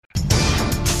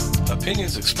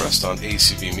Opinions expressed on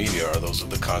ACB Media are those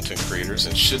of the content creators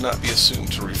and should not be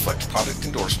assumed to reflect product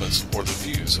endorsements or the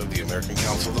views of the American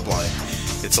Council of the Blind,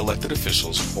 its elected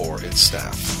officials, or its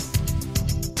staff.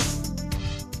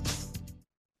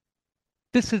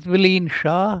 This is Vileen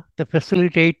Shah, the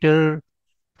facilitator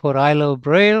for I Love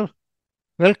Braille,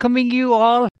 welcoming you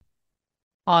all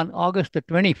on August the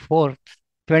 24th,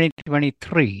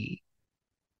 2023.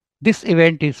 This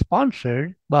event is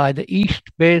sponsored by the East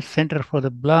Bay Center for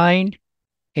the Blind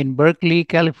in Berkeley,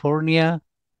 California,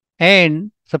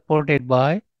 and supported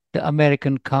by the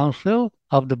American Council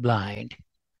of the Blind.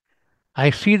 I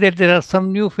see that there are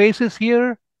some new faces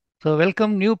here, so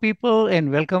welcome new people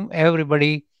and welcome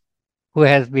everybody who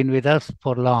has been with us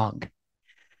for long.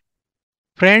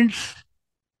 Friends,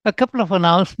 a couple of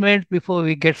announcements before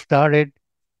we get started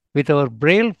with our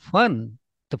Braille Fun.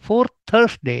 The fourth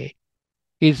Thursday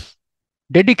is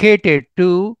dedicated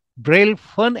to Braille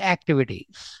Fun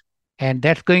activities, and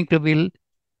that's going to be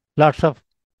lots of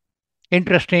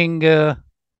interesting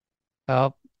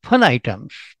fun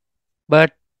items.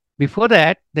 But before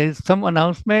that, there's some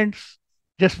announcements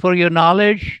just for your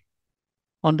knowledge.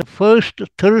 On the first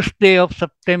Thursday of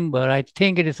September, I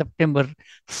think it is September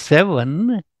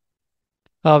 7,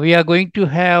 we are going to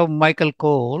have Michael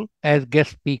Cole as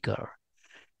guest speaker.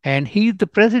 And he's the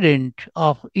president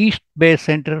of East Bay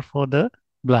Center for the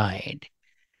Blind.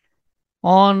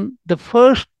 On the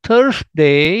first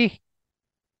Thursday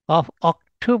of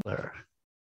October,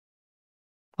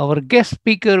 our guest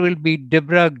speaker will be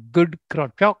Deborah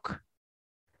Good-Krochok,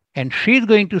 and she's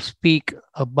going to speak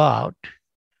about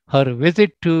her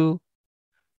visit to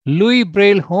Louis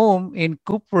Braille home in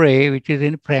Couperet, which is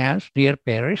in France, near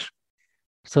Paris.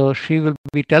 So she will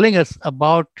be telling us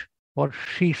about what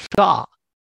she saw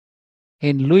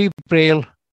in Louis Braille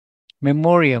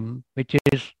Memoriam, which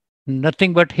is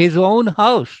nothing but his own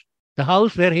house, the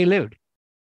house where he lived.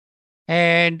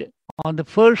 And on the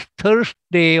first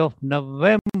Thursday of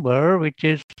November, which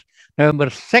is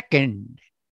November 2nd,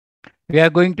 we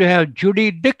are going to have Judy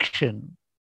Dixon,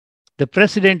 the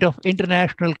president of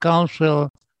International Council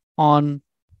on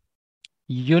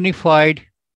Unified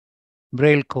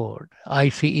Braille Code,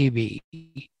 ICEB.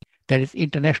 That is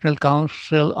International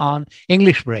Council on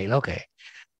English Braille. Okay.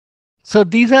 So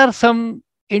these are some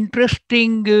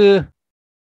interesting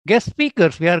guest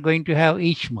speakers we are going to have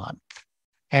each month.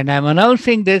 And I'm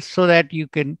announcing this so that you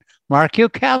can mark your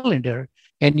calendar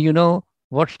and you know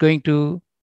what's going to,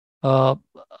 what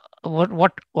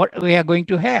we are going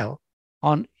to have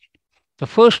on the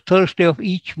first Thursday of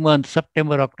each month,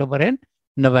 September, October, and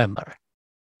November.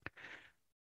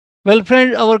 Well,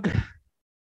 friends, our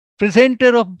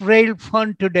presenter of Braille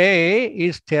Fun today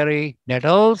is Terry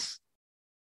Nettles.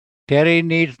 Terry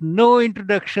needs no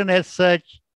introduction as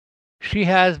such. She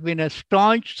has been a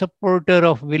staunch supporter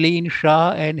of Vileen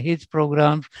Shah and his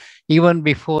programs even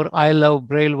before I Love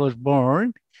Braille was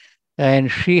born. And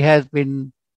she has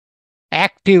been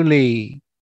actively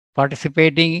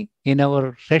participating in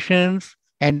our sessions.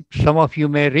 And some of you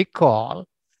may recall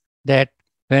that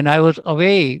when I was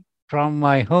away from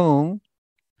my home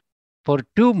for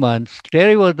 2 months,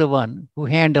 Terry was the one who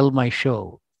handled my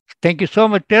show. Thank you so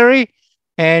much, Terry.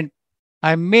 And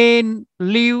I may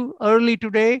leave early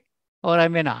today, or I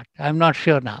may not. I'm not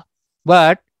sure now.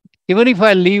 But even if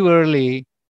I leave early,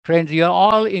 friends, you're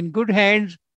all in good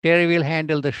hands. Terry will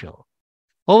handle the show.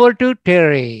 Over to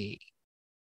Terry.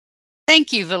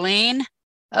 Thank you, Vileen.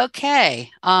 Okay.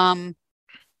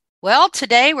 Well,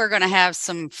 today we're going to have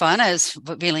some fun, as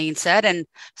Vileen said. And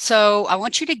so I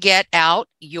want you to get out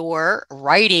your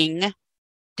writing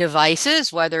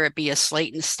devices, whether it be a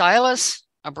slate and stylus,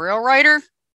 a Braille writer,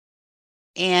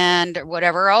 and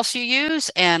whatever else you use.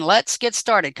 And let's get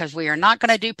started because we are not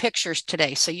going to do pictures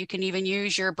today. So you can even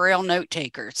use your Braille note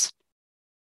takers.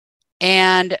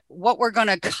 And what we're going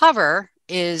to cover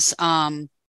is, so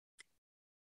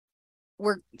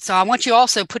I want you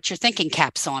also put your thinking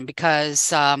caps on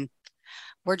because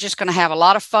we're just going to have a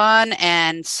lot of fun.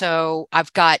 And so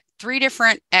I've got 3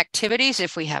 different activities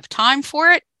if we have time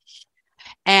for it.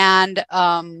 And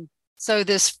so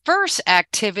this first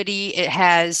activity, it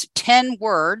has 10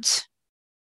 words,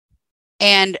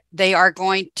 and they are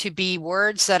going to be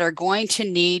words that are going to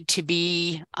need to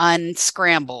be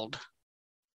unscrambled.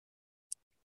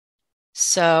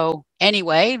 So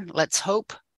anyway, let's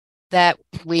hope that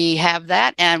we have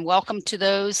that, and welcome to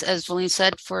those, as Vileen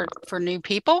said, for new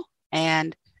people.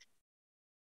 And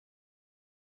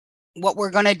what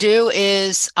we're going to do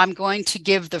is I'm going to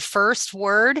give the first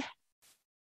word,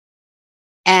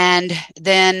 and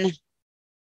then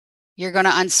you're going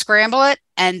to unscramble it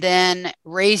and then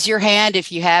raise your hand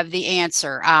if you have the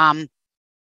answer.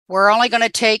 We're only going to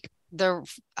take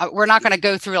we're not going to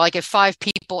go through, like, if 5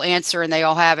 people answer and they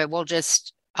all have it, we'll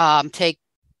just take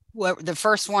the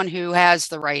first one who has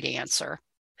the right answer.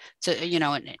 So,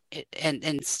 in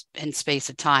space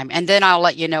of time. And then I'll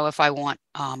let you know if I want,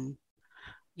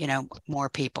 more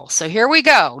people. So here we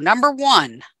go. Number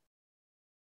 1.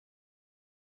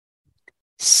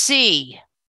 C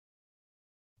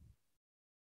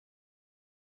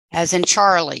as in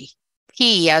Charlie.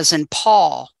 P as in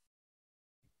Paul.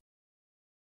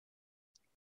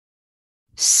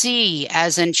 C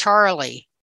as in Charlie.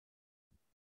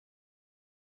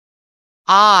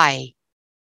 I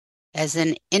as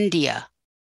in India.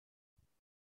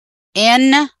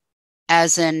 N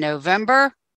as in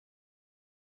November.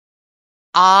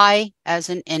 I as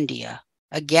in India.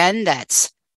 Again,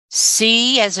 that's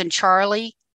C as in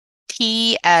Charlie,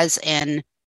 P as in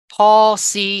Paul,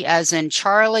 C as in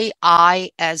Charlie,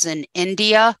 I as in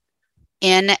India,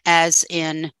 N as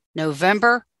in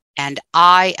November, and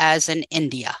I as in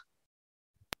India.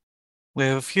 We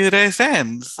have a few raised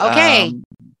hands. Okay.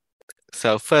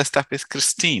 So first up is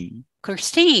Christine.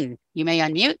 Christine, you may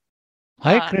unmute.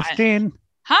 Hi, Christine.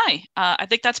 Hi. I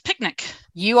think that's picnic.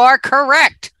 You are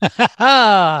correct. All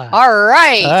All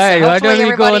right. right. Why don't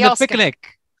we go on a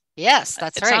picnic? Yes,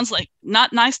 that's right. It sounds like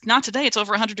not nice. Not today. It's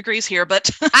over 100 degrees here, but.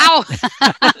 Ow!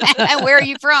 Where are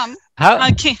you from?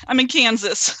 I'm in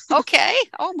Kansas. Okay.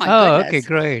 Oh, my goodness. Okay,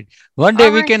 great. One day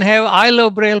we can have I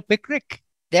Love Braille picnic.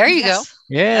 There you go.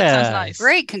 Yeah. That sounds nice.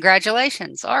 Great.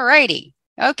 Congratulations. All righty.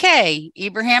 Okay.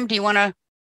 Ibrahim, do you want to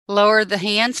lower the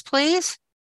hands, please?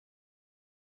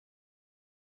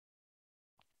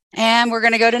 And we're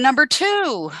going to go to number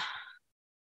 2.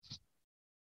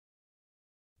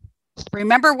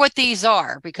 Remember what these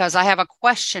are, because I have a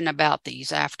question about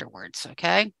these afterwards,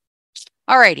 okay?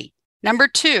 All righty. Number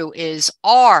 2 is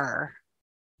R.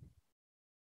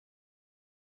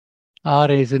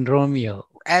 R is in Romeo.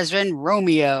 As in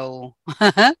Romeo.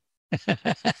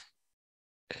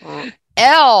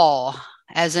 L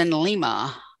as in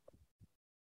Lima.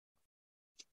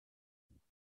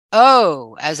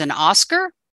 O as in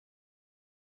Oscar.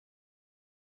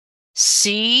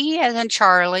 C as in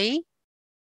Charlie.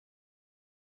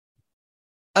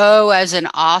 O as in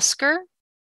Oscar.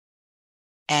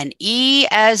 And E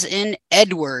as in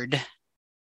Edward.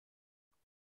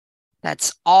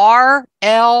 That's RLOCOE.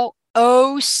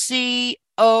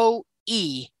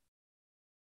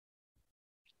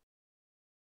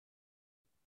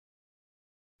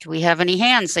 Do we have any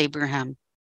hands, Abraham?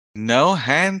 No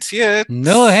hands yet.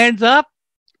 No hands up?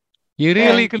 You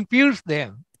really confused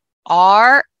them.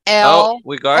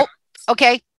 We got.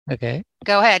 Okay. Okay.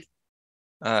 Go ahead.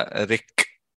 Rick.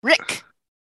 Rick.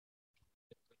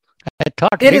 I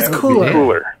thought it is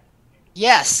cooler.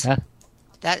 Yes. Huh?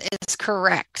 That is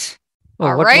correct.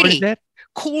 All right. What is that?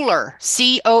 Cooler.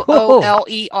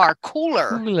 COOLER. Cooler.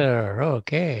 Cooler.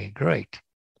 Okay, great.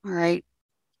 All right.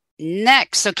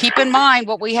 Next. So keep in mind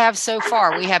what we have so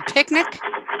far. We have picnic.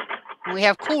 And we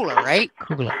have cooler, right?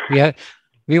 Cooler.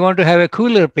 We want to have a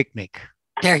cooler picnic.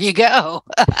 There you go.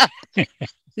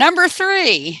 Number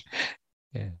 3.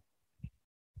 Yeah.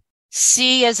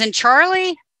 C as in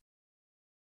Charlie.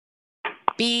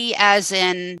 B as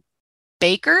in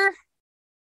Baker.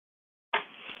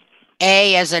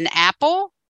 A as in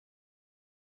apple.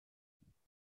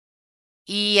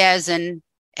 E as in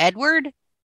Edward.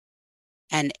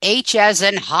 And H as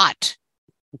in hot.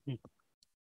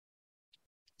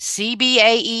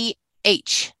 CBAEH.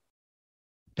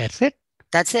 That's it?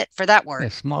 That's it for that word. A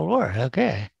small word.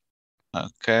 Okay.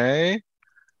 Okay.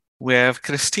 We have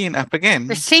Christine up again.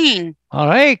 Christine. All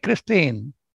right,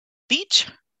 Christine. Beach.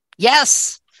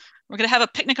 Yes. We're going to have a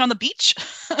picnic on the beach.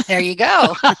 There you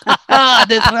go.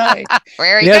 That's right.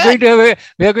 Very good.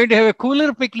 We are going to have a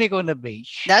cooler picnic on the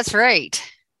beach. That's right.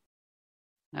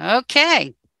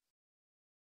 Okay.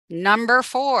 Number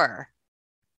 4.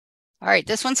 All right.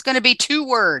 This one's going to be 2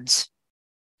 words.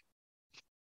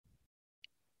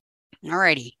 All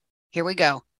righty. Here we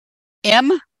go.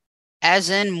 M as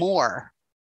in more.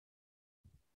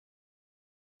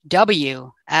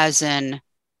 W as in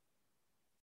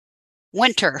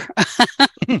winter.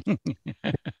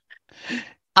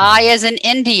 I as in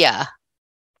India.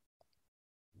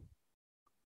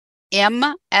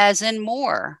 M as in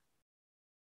more.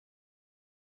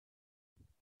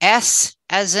 S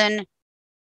as in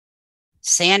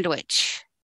sandwich.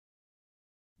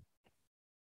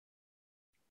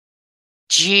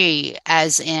 G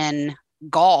as in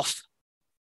golf.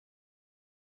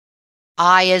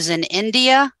 I as in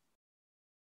India.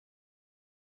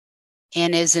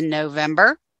 N is in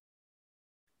November.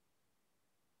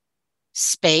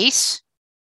 Space.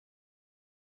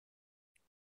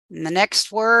 And the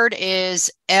next word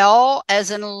is L as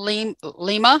in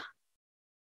Lima,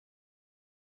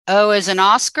 O as in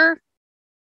Oscar,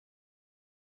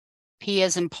 P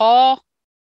as in Paul,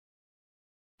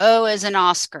 O as in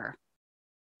Oscar.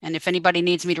 And if anybody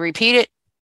needs me to repeat it,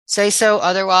 say so.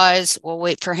 Otherwise, we'll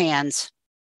wait for hands.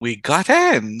 We got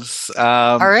hands.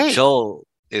 All right. Joel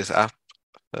is up.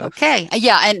 Okay.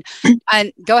 Yeah.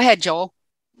 And go ahead, Joel.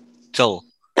 Joel.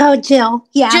 Oh, Jill.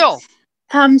 Yeah. Jill.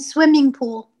 Swimming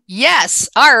pool. Yes.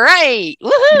 All right.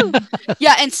 Woohoo.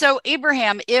 Yeah. And so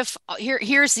Abraham,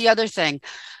 here's the other thing.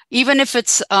 Even if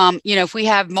it's, if we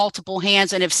have multiple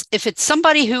hands, and if it's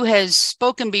somebody who has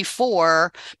spoken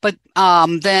before, but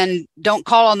then don't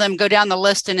call on them, go down the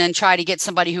list and then try to get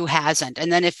somebody who hasn't.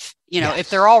 And then if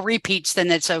they're all repeats, then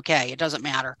it's okay. It doesn't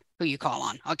matter who you call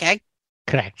on. Okay.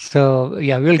 Correct. So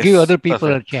yeah, we'll give other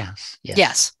people a chance.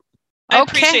 Yes. I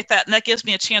Okay. appreciate that. And that gives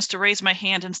me a chance to raise my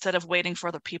hand instead of waiting for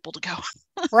other people to go.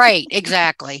 Right.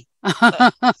 Exactly.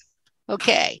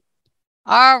 Okay.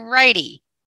 All righty.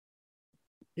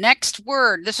 Next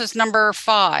word. This is number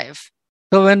 5.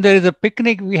 So when there is a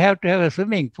picnic, we have to have a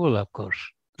swimming pool, of course.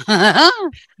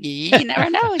 You never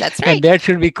know. That's right. And that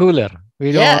should be cooler.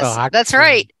 We don't want a hot that's pool.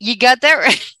 right. You got that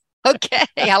right. Okay.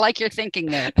 I like your thinking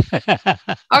there.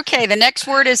 Okay. The next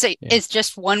word is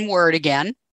just one word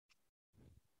again.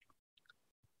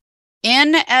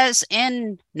 N as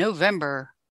in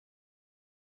November.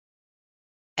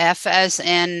 F as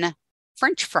in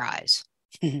French fries.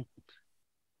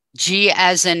 G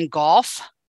as in golf.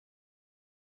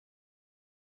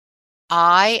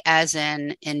 I as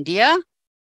in India.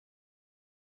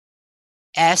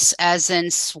 S as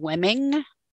in swimming.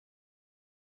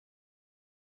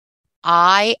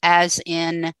 I as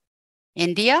in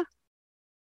India.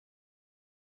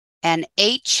 And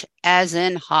H as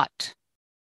in hot.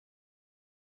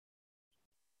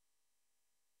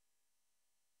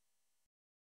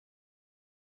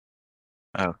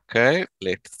 Okay,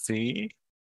 let's see.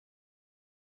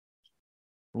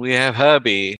 We have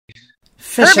Herbie.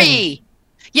 Fishing. Herbie.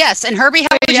 Yes, and Herbie,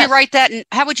 how would you write that?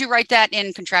 How would you write that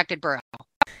in contracted Braille?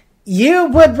 You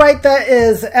would write that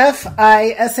as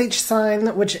FISH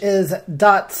sign, which is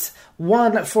dots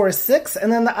 146,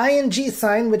 and then the ING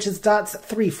sign, which is dots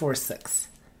 346.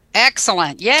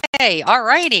 Excellent. Yay. All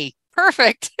righty.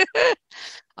 Perfect.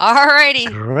 All righty.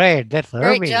 Great. That's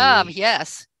Herbie. Great job.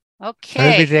 Yes.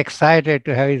 Okay. Herbie's excited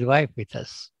to have his wife with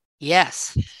us.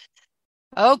 Yes.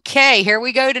 Okay. Here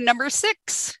we go to number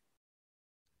 6.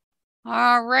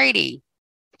 All righty.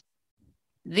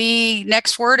 The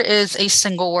next word is a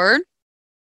single word.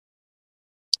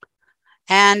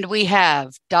 And we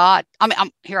have dot.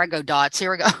 Here I go, dots.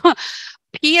 Here we go.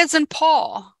 P as in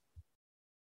Paul.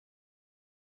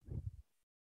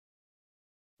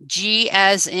 G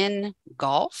as in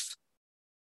golf.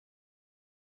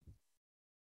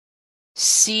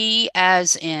 C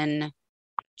as in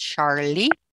Charlie.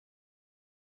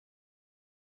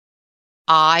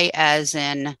 I as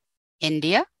in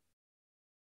India.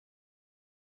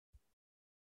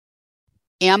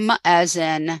 M as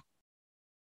in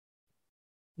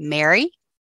Mary.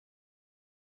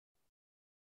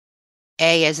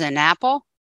 A as in apple.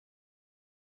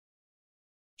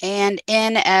 And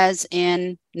N as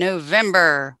in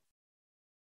November.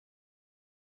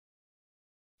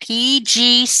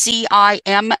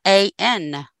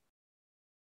 PGCIMAN.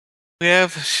 We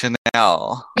have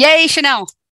Chanel. Yay, Chanel.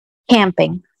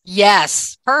 Camping.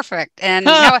 Yes, perfect. And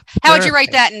how would you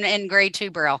write that in grade 2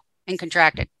 Braille in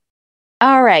contracted?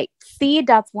 All right. C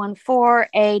dots 14,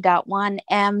 A dot 1,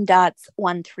 M dots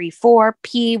 134,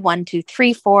 P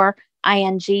 1234,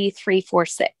 ING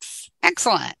 346.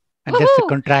 Excellent. And that's the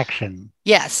contraction.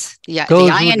 Yes. Yeah. Those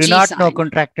the who ING do not sign. know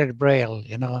contracted Braille,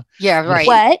 Yeah, right.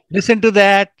 What? listen to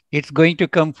that. It's going to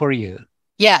come for you.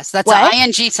 Yes, that's What? an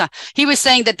ING sign. He was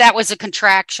saying that was a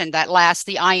contraction, that last,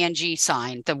 the ING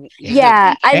sign.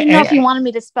 Yeah, I didn't know if you wanted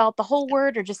me to spell out the whole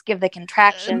word or just give the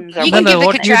contractions. Or You can give the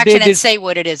what you contraction did and is- say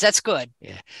what it is. That's good.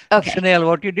 Okay. Chanel,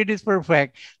 what you did is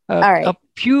perfect. All right. A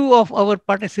few of our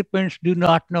participants do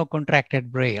not know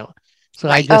contracted Braille. So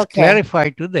I Right. just Okay.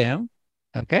 clarified to them.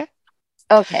 Okay.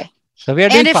 Okay. So we are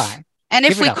doing fine. And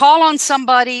if Keep it we up. call on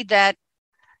somebody that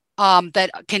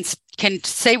can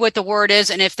say what the word is,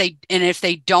 and if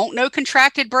they don't know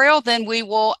contracted Braille, then we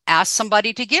will ask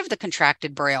somebody to give the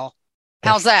contracted Braille.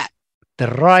 How's that? The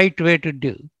right way to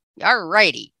do. All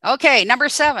righty. Okay, number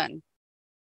 7.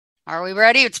 Are we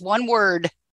ready? It's one word.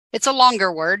 It's a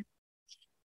longer word.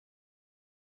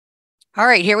 All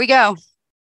right, here we go.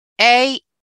 A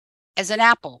as an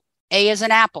apple. A as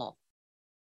an apple.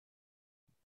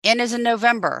 N as in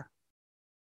November.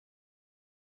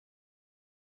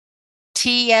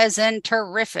 T as in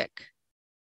terrific.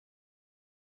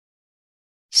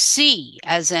 C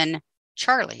as in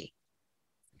Charlie.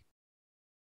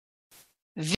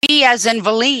 V as in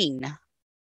Valine.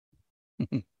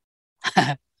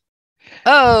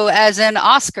 O as in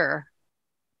Oscar.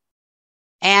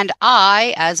 And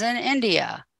I as in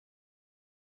India.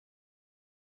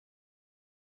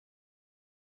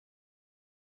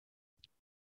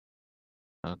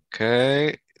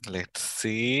 Okay, let's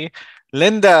see.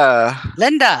 Linda.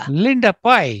 Linda. Linda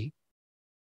Pie.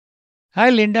 Hi,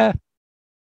 Linda.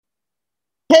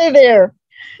 Hey there.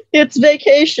 It's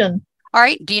vacation. All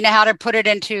right. Do you know how to put it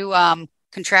into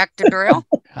contracted Braille?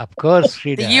 Of course,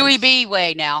 she The does. UEB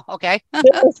way now. Okay.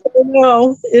 Yes, I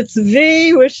know. It's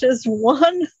V, which is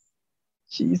 1,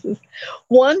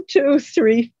 2,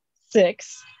 3,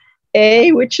 6.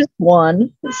 A, which is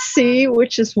 1. C,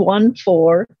 which is 1,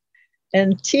 4.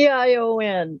 And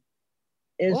TION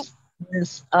is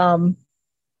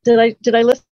did I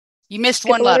list? You missed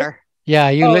one letter Yeah,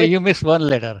 Oh, you missed one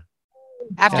letter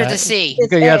after the C. It's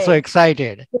because you're A. so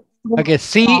excited. Okay,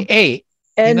 C A.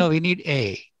 And we need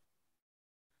A.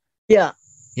 yeah,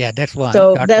 Yeah, that's one.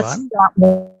 so Dot that's one. dot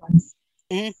 1.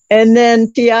 Mhm. And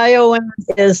then TION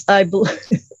is I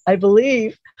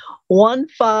believe 1,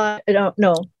 5. I don't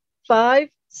know 5,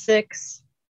 6.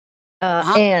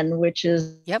 N, which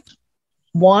is Yep.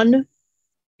 1,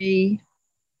 3,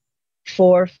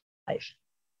 4, 5.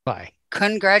 Bye.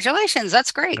 Congratulations.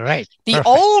 That's great. Right. The Perfect.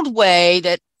 old way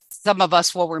that some of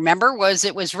us will remember was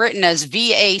it was written as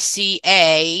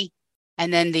VACA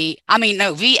and then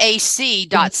VAC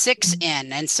dot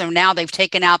 6N. And so now they've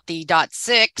taken out the dot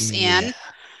 6N Yeah.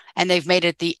 and they've made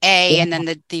it the A and then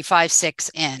the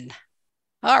 5-6N.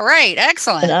 All right.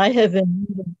 Excellent. And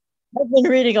I've been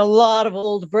reading a lot of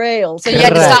old Braille. So you had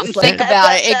to Correct. stop and think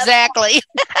about it. Exactly.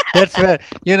 That's where,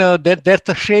 that's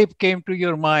the shape came to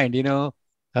your mind,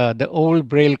 the old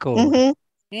Braille code. Mhm.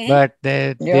 Mhm. But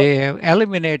they have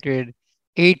eliminated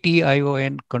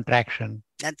ATION contraction.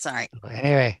 That's all right.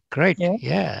 Anyway, great. Yeah.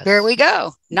 Yes. Here we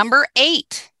go. Number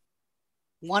 8.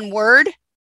 One word,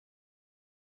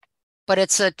 but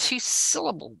it's a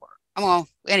 2-syllable word. Well,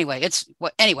 anyway,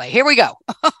 here we go.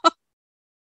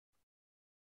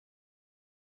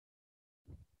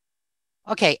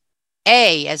 Okay.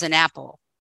 A as in apple.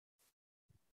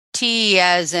 T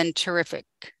as in terrific.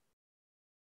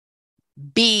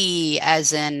 B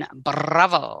as in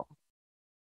bravo.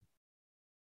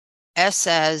 S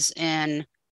as in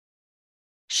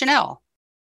Chanel.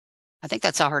 I think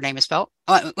that's how her name is spelled.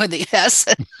 With the S.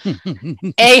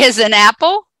 A as in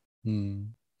apple. Hmm.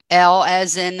 L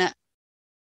as in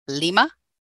Lima.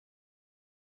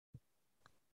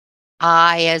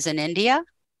 I as in India.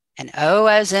 And O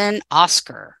as in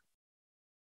Oscar.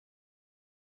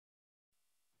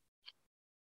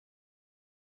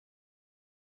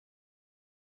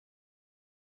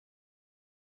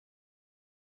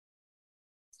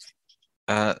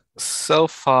 So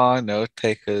far, no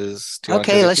takers. Do you want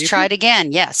to Okay, let's repeat try it? it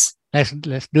again. Yes. Let's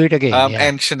do it again. Yeah.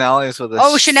 And Chanel is with a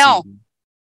Oh, Chanel. C.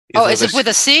 Is it with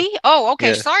a C? Oh, okay.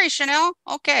 Yeah. Sorry, Chanel.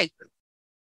 Okay.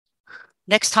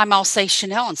 Next time I'll say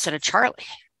Chanel instead of Charlie.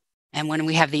 And when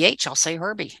we have the H, I'll say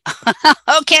Herbie.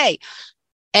 Okay.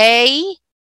 A,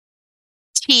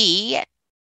 T,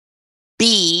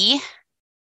 B,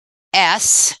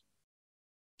 S,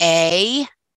 A,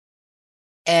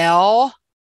 L,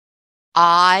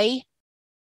 I,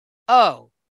 O.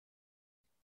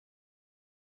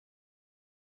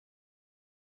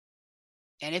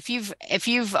 And if you've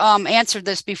answered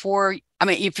this before,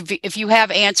 if you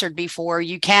have answered before,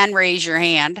 you can raise your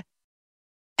hand.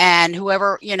 And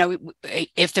whoever,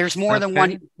 if there's more than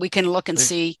one, we can look and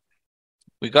see.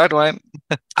 We got one.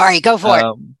 All right, go for it.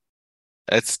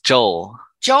 It's Joel.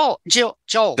 Jill. Jill.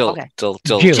 Okay. Jill.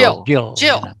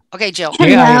 Okay, Jill.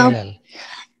 Yeah.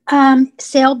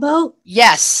 Sailboat.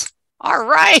 Yes. All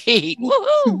right.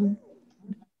 Woohoo.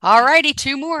 All righty.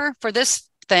 2 more for this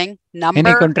thing.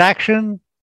 Any contraction?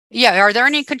 Yeah. Are there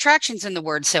any contractions in the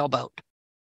word sailboat?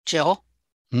 Jill?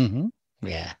 Mm-hmm.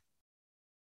 Yeah.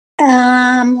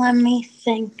 Let me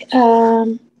think.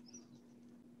 I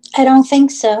don't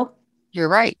think so. You're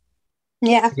right.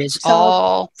 Yeah. It's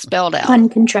all spelled out.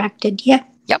 Uncontracted. Yeah.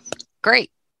 Yep.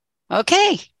 Great.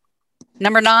 Okay.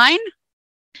 Number 9.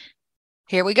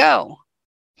 Here we go.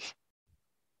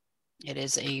 It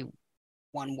is a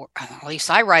one word. At least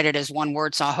I write it as one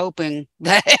word, so I'm hoping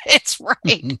that it's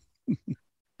right.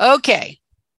 Okay.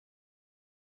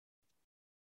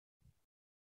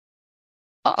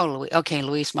 Okay,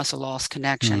 Luis must have lost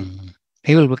connection.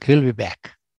 He will be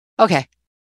back. Okay.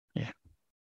 Yeah.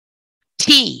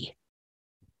 T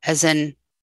as in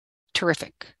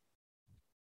terrific.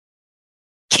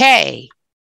 K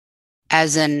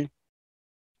as in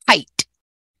height.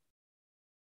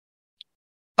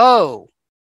 O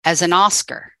as in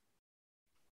Oscar.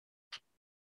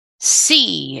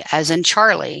 C as in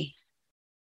Charlie.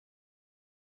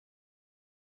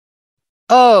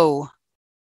 O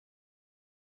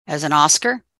as in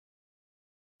Oscar.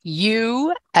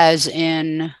 U as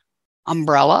in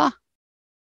umbrella.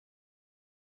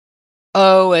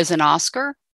 O as in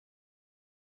Oscar.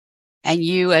 And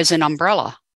U as in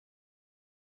umbrella.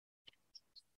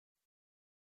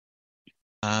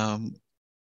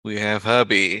 We have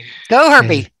Herbie. Go,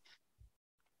 Herbie.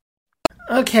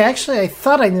 Okay, actually, I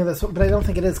thought I knew this, but I don't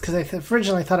think it is because I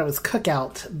originally thought it was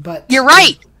cookout. But You're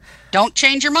right. Don't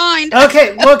change your mind.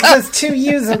 Okay, well, because there's two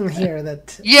U's in here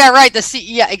that. Yeah, right. The C.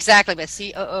 Yeah, exactly. But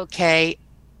C-O-O-K.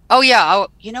 Oh yeah. Oh,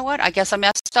 you know what? I guess I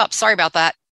messed up. Sorry about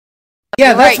that.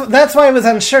 Yeah, You're that's why I was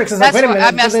unsure because like, wait a minute,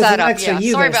 I messed there's that an up. extra Yeah,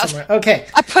 U sorry there about somewhere. Okay,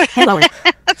 I put.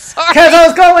 Sorry. because I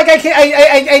was going like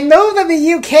I know that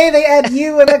the UK they add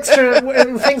U and extra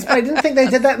things, but I didn't think they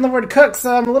did that in the word cook,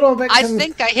 so I'm a little bit. I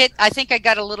think I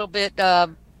got a little bit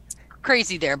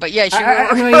crazy there, but yeah,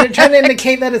 I mean, you're trying to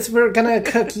indicate that we're gonna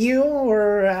cook you,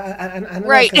 or I don't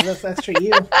right. know, 'cause that's extra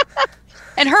U.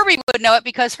 And Herbie would know it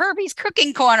because Herbie's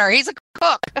cooking corner. He's a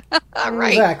cook.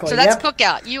 Right. Exactly. So that's yep.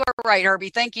 cookout. You are right, Herbie.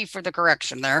 Thank you for the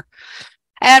correction there.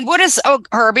 And what is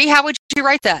Herbie? How would you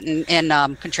write that in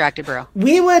contracted Braille?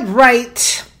 We would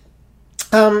write.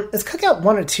 Is cookout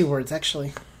one or two words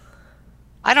actually?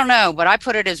 I don't know, but I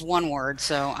put it as one word,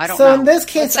 so I don't So know. in this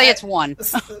case, Let's say it's one.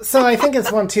 So I think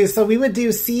it's one too. So we would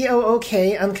do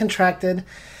COOK uncontracted.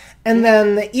 And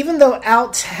then, even though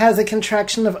out has a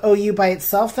contraction of OU by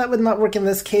itself, that would not work in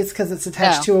this case because it's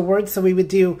attached to a word. So we would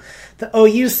do the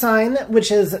OU sign,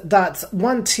 which is dots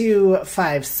 1, 2,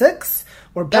 5, 6,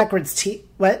 or backwards T.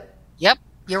 What? Yep,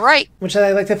 you're right. Which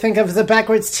I like to think of as a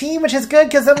backwards T, which is good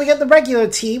because then we get the regular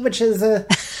T, which is 2,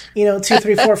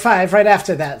 3, 4, 5 right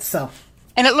after that. So.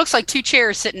 And it looks like two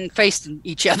chairs sitting facing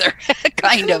each other,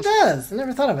 kind of. It does. I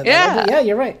never thought of it. Yeah. That way, but yeah,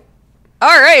 you're right.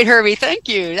 All right, Herbie. Thank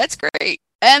you. That's great.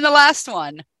 And the last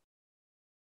one.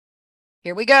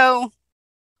 Here we go.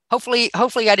 Hopefully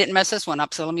I didn't mess this one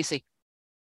up. So let me see.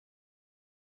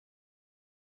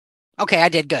 Okay, I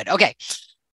did good. Okay.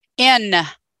 N.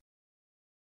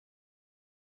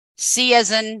 C as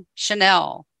in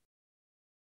Chanel.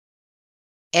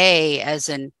 A as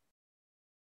in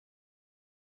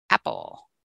apple.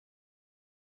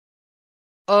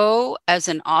 O as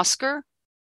in Oscar.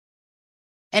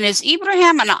 And is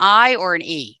Ibrahim an I or an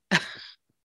E?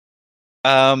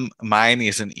 Mine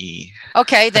is an E.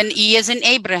 Okay, then E is in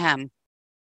Abraham.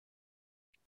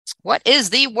 What is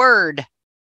the word?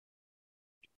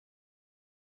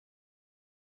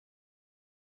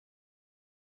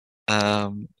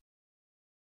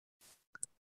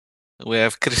 We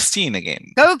have Christine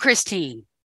again. Go, Christine.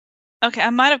 Okay,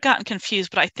 I might have gotten confused,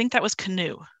 but I think that was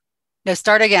canoe. No,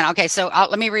 start again. Okay, so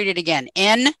let me read it again.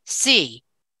 N-C-A-O-E.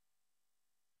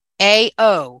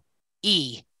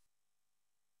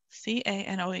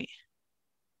 C-A-N-O-E.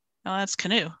 No, that's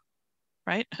canoe,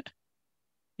 right?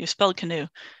 You spelled canoe.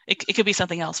 It could be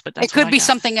something else, but that's it could be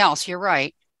something else. You're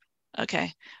right.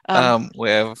 Okay. We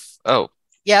have. Oh,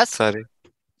 yes. Sorry,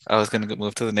 I was going to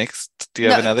move to the next. Do you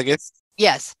have another guess?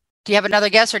 Yes. Do you have another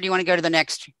guess, or do you want to go to the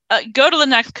next? Go to the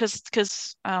next,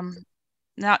 because now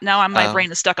my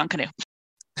brain is stuck on canoe.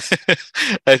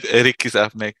 Rick is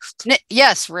up next.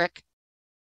 Yes, Rick.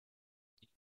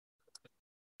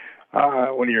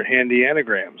 One of your handy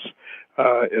anagrams.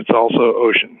 It's also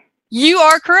ocean. You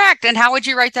are correct. And how would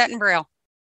you write that in Braille?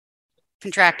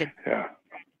 Contracted. Yeah.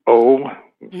 O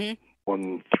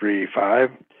 1 3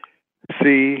 5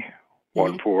 C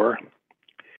 1 4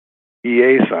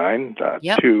 EA sign dot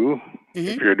 2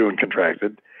 if you're doing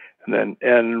contracted, and then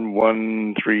N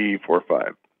 1 3 4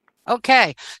 5.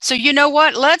 Okay, so you know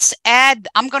what? Let's add.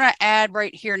 I'm going to add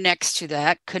right here next to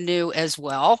that canoe as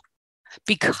well,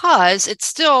 because it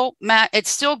still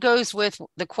goes with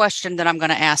the question that I'm going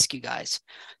to ask you guys.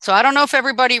 So I don't know if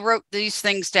everybody wrote these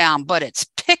things down, but it's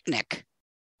picnic,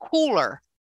 cooler,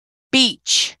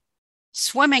 beach,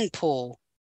 swimming pool,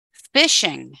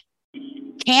 fishing,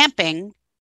 camping,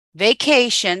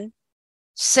 vacation,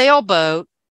 sailboat,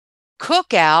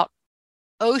 cookout,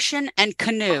 ocean, and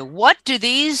canoe. What do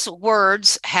these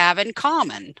words have in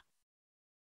common?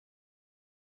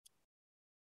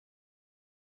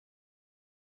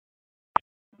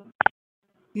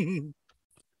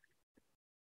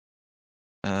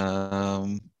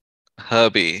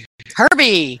 Herbie.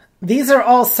 These are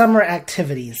all summer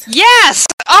activities. Yes.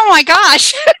 Oh my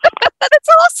gosh. That's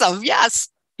awesome. Yes,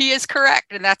 he is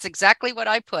correct. And that's exactly what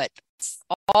I put.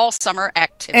 all summer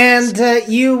activities. And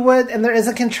and there is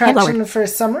a contraction for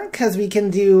summer because we can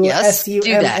do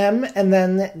SUMM and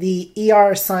then the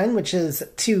ER sign, which is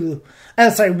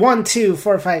 1, 2,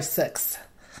 4, 5, 6.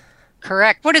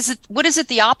 Correct. What is it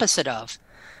the opposite of?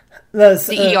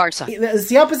 The ER sign. It's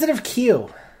the opposite of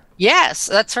Q. Yes,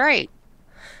 that's right.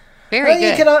 Very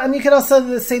good. You could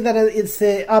also say that it's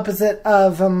the opposite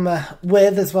of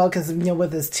with as well, because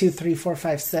with is 2, 3, 4,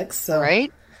 5, 6. So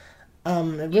right.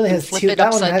 It really has two.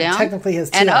 That one technically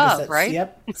has two opposites. Right?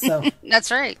 Yep. So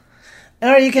that's right.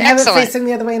 Or you can have it facing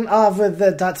the other way of with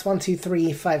the dots 1, 2,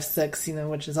 3, 5, 6.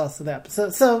 Which is also the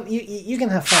opposite. So you can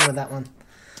have fun with that one.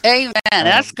 Amen.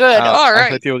 That's good. All right. I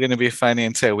thought you were going to be funny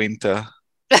and say winter.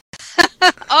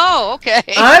 Oh, okay.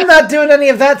 I'm not doing any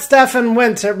of that stuff in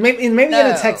winter. Maybe in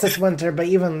a Texas winter, but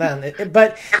even then.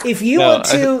 But if you want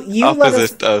to,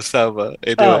 let us. Summer.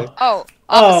 Anyway.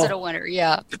 Opposite of winter.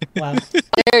 Yeah. Wow.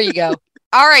 There you go.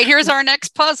 All right. Here's our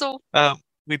next puzzle.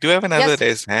 We do have another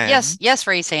raised hand. Yes.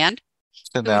 Raise hand.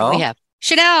 Chanel. Who do we have?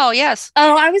 Chanel. Yes.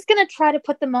 Oh, I was going to try to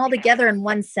put them all together in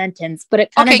one sentence, but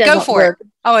it kind of doesn't go for work. it.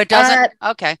 Oh, it doesn't.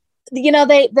 Okay.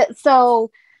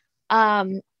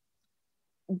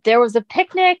 There was a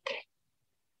picnic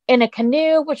in a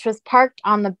canoe, which was parked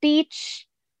on the beach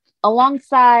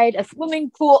alongside a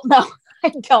swimming pool. No, I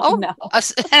don't know.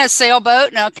 And a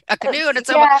sailboat, and a canoe, and a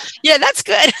sailboat. Yeah, that's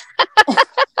good.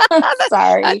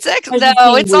 Sorry. That's excellent.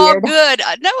 No, it's all good.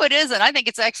 No, it isn't. I think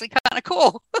it's actually kind of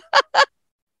cool.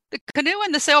 The canoe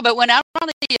and the sailboat went out on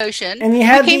the ocean, and we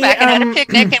came back and had a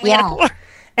picnic, and we had a pool.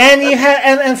 And you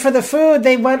had, and for the food,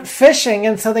 they went fishing,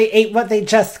 and so they ate what they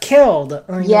just killed.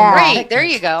 Right. There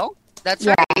you go. That's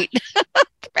right.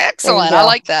 Excellent. I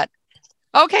like that.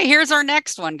 Okay, here's our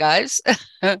next one, guys.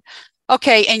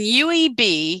 Okay, in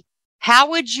UEB, how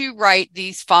would you write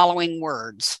these following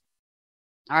words?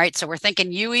 All right, so we're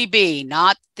thinking UEB,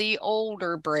 not the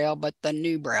older Braille, but the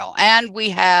new Braille. And we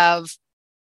have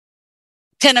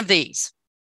 10 of these.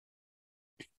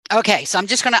 Okay, so I'm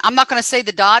not gonna say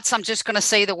the dots, I'm just gonna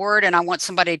say the word, and I want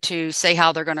somebody to say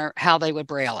how they would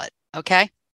Braille it. Okay?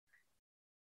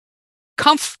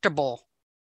 Comfortable.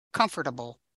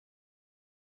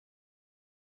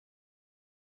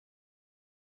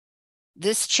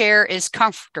 This chair is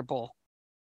comfortable.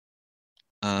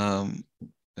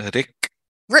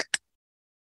 Rick.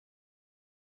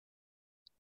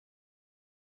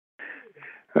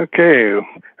 Okay,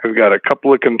 we've got a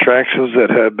couple of contractions that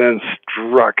have been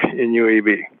struck in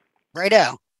UEB.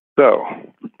 Righto. So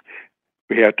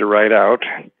we have to write out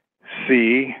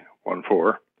C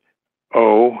 14,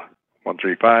 O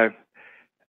 135,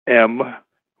 M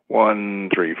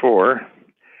 134.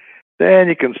 Then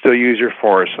you can still use your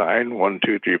 4 sign 1,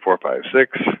 2, 3, 4, 5,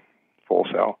 6, full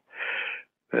cell.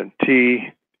 Then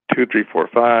T 2, 3, 4,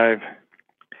 5,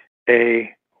 A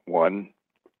 1,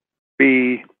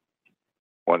 B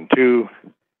 1, 2,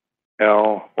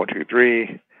 L 1, 2,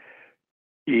 3,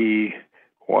 E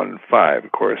 1, 5.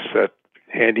 Of course, that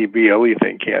handy BLE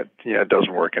thing it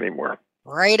doesn't work anymore.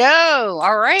 Righto.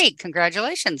 All right.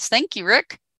 Congratulations. Thank you,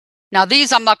 Rick. Now,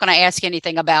 these I'm not going to ask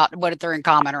anything about what they're in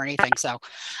common or anything. So,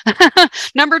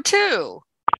 number 2.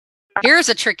 Here's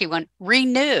a tricky one.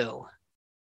 Renew.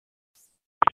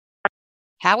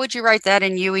 How would you write that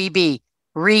in UEB?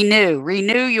 Renew.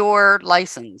 Renew your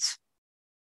license.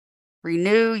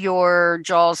 Renew your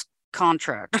JAWS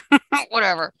contract.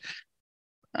 Whatever.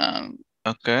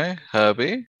 Okay,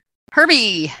 Herbie.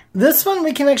 This one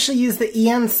we can actually use the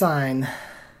EN sign.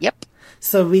 Yep.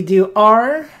 So we do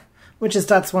R, which is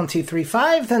dots 1, 2, 3,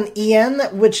 5. Then EN,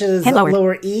 which is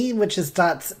lower E, which is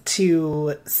dots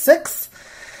 2, 6.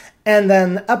 And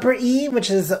then upper E, which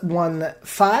is 1,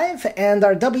 5. And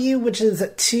our W, which is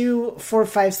 2, 4,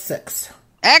 5, 6.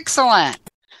 Excellent.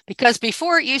 Because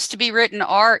before it used to be written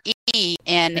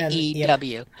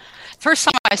RENEW. First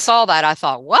time I saw that, I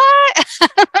thought, what?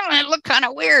 It looked kind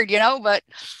of weird, but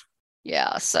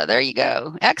yeah, so there you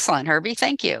go. Excellent, Herbie.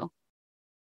 Thank you.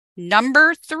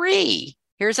 Number 3.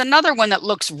 Here's another one that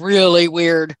looks really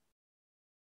weird.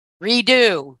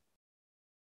 Redo.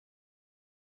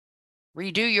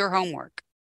 Redo your homework.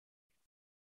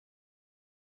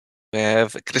 We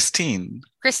have Christine.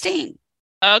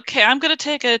 Okay, I'm going to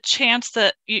take a chance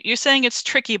that you're saying it's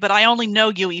tricky, but I only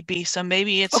know UEB, so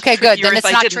maybe it's okay. Good, then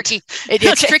it's not tricky.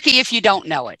 It's tricky if you don't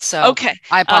know it. So okay,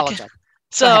 I apologize. Okay.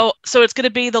 So it's going to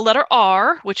be the letter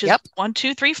R, which is 1,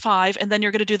 2, 3, 5, and then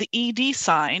you're going to do the ED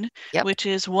sign, which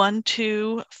is 1,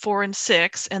 2, 4, and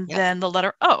 6, and then the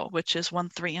letter O, which is 1,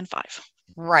 3, and 5.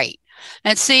 Right,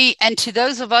 and to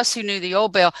those of us who knew the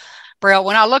old Braille,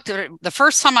 when I looked at it, the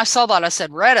first time I saw that, I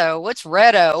said, Redo, what's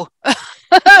Redo?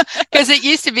 Because it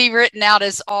used to be written out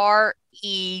as REDO.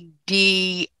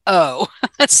 E-D-O.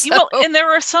 Well, and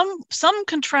there are some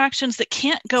contractions that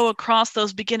can't go across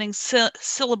those beginning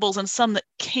syllables and some that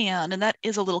can, and that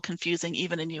is a little confusing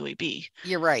even in UEB.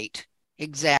 You're right.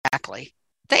 Exactly.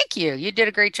 Thank you. You did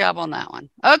a great job on that one.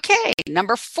 Okay,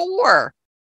 number 4.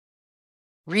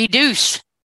 Reduce.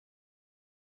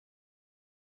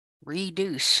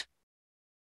 Reduce.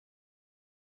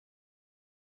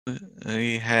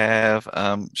 We have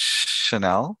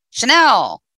Chanel.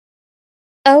 Chanel.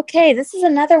 Okay, this is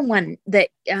another one that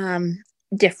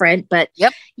different, but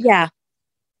yeah.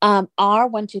 R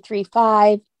 1 2 3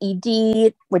 5,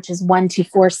 ED, which is 1 2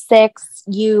 4 6,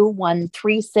 U 1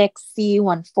 3 6, C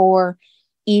 1 4,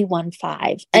 E 1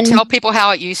 5. And tell people how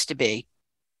it used to be.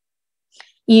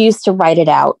 You used to write it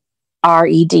out,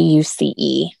 REDUCE.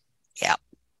 Yeah.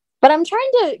 But I'm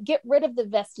trying to get rid of the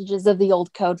vestiges of the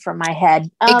old code from my head.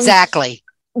 Exactly.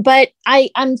 But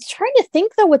I'm trying to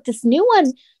think though with this new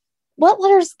one. What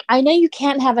letters, I know you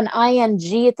can't have an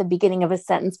ing at the beginning of a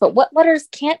sentence, but what letters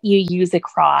can't you use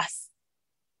across?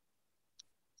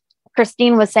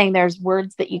 Christine was saying there's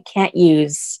words that you can't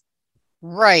use.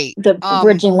 Right. The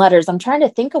bridging letters. I'm trying to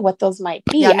think of what those might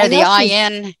be. Yeah, no, the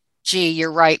ing,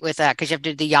 you're right with that because you have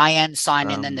to do the in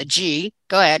sign and then the G.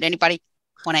 Go ahead. Anybody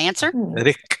want to answer?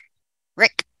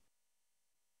 Rick.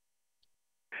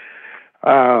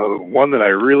 One that I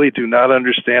really do not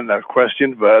understand that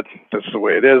question, but that's the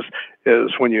way it is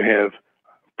when you have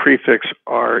prefix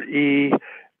RE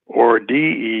or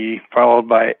DE followed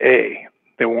by A.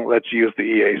 They won't let you use the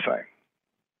EA sign.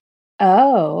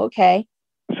 Oh, okay.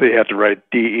 So you have to write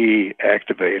DE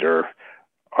activate or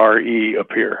RE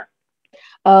appear.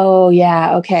 Oh,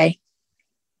 yeah, okay.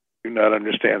 Do not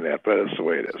understand that, but it's the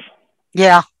way it is.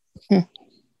 Yeah.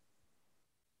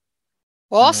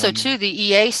 Well, also, too, the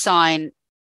EA sign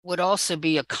would also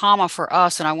be a comma for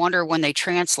us, and I wonder when they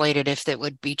translate it if it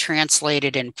would be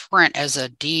translated in print as a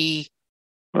D.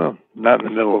 Well, not in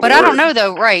the middle of But a I word. don't know,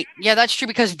 though, right? Yeah, that's true,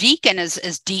 because deacon is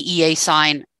DEA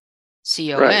sign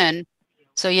CON. Right.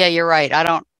 So, yeah, you're right. I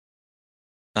don't.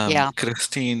 Yeah.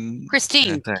 Christine,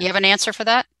 do you have an answer for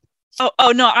that?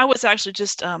 Oh no, I was actually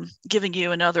just giving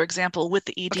you another example with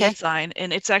the ED sign,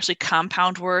 and it's actually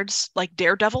compound words like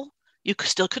daredevil. You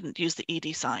still couldn't use the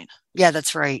ED sign. Yeah,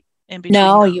 that's right.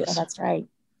 That's right.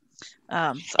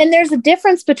 And there's a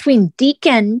difference between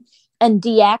deacon and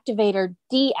deactivator.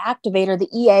 Deactivator, the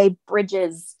EA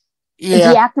bridges.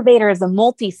 Yeah. Deactivator is a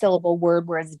multi-syllable word,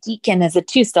 whereas deacon is a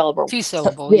two-syllable.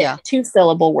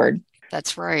 Two-syllable word.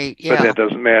 That's right. Yeah. But that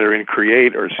doesn't matter in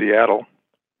create or Seattle.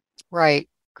 Right.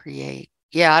 Create.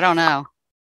 Yeah, I don't know.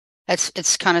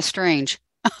 It's kind of strange.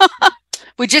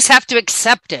 We just have to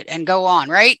accept it and go on,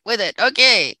 right? With it.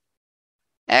 Okay.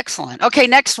 Excellent. Okay,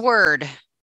 next word.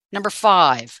 Number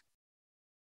 5.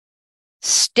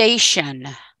 Station.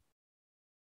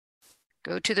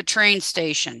 Go to the train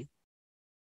station.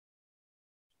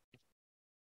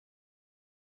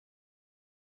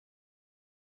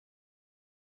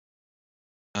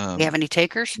 Do you have any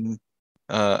takers?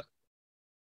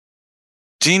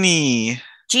 Jeannie.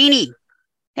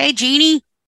 Hey, Jeannie.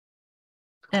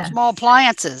 Yeah. Small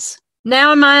appliances.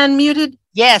 Now am I unmuted?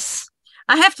 Yes.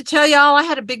 I have to tell y'all, I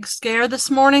had a big scare this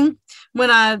morning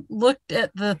when I looked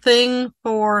at the thing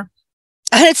for.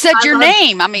 And it said your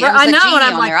name. I mean, I know, and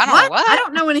I'm like, I don't know what? I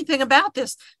don't know anything about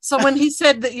this. So when he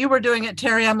said that you were doing it,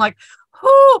 Terry, I'm like,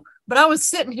 whoo. But I was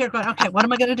sitting here going, okay, what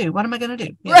am I going to do? What am I going to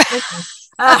do? Yeah,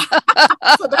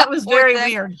 so that was very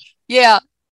weird. Yeah.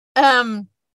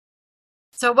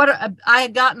 So what I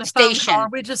had gotten a phone call. Are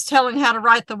we just telling how to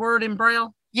write the word in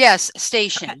Braille? Yes,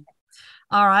 station. Okay.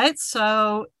 All right.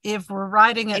 So if we're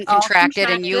writing it contracted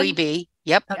in UEB.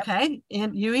 Yep. Okay.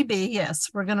 In UEB, yes.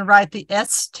 We're going to write the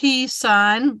ST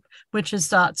sign, which is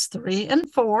dots 3 and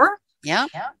 4. Yeah.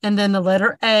 And then the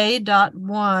letter A, dot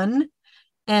 1.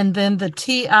 And then the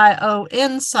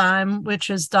TION sign, which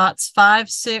is dots 5,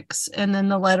 6. And then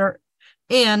the letter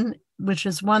N, which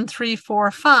is 1, 3,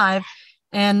 4, 5.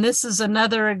 And this is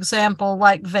another example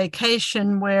like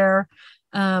vacation where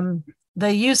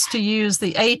they used to use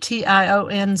the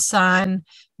ATION sign,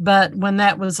 but when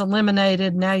that was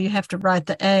eliminated, now you have to write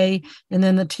the A and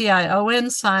then the TION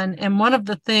sign. And one of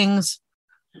the things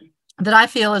that I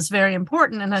feel is very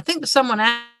important, and I think someone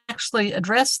actually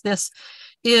addressed this,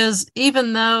 is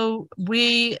even though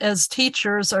we as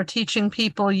teachers are teaching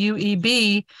people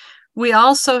UEB, we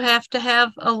also have to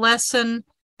have a lesson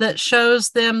that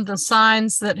shows them the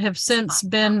signs that have since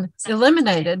been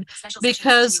eliminated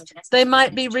because they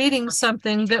might be reading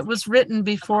something that was written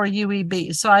before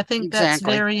UEB. So I think that's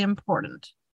very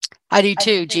important. I do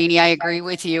too, Jeannie. I agree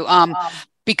with you.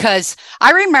 because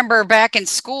I remember back in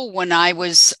school when I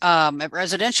was at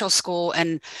residential school,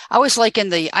 and I was like in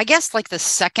the, I guess like the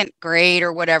second grade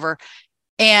or whatever,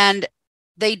 and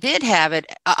they did have it.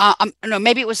 No,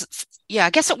 maybe it was. Yeah, I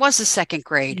guess it was the second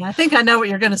grade. Yeah, I think I know what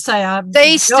you're going to say.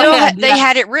 They still they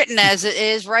had it written as it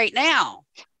is right now.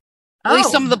 At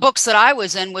least some of the books that I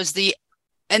was in was the,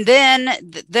 and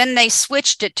then they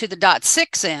switched it to the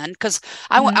 .6 end, because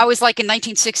I was like in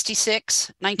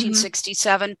 1966,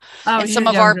 1967, and some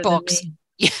of our books.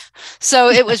 Yeah, so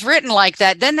it was written like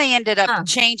that. Then they ended up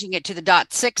changing it to the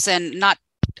 .6 end, not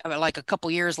like a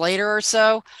couple years later or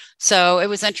so. So it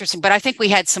was interesting. But I think we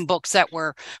had some books that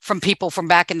were from people from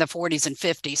back in the 40s and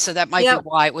 50s. So that might be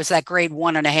why it was that grade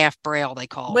 1.5 Braille they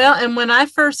called it. And when I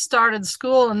first started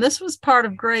school, and this was part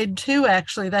of grade 2,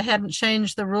 actually, they hadn't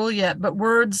changed the rule yet, but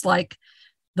words like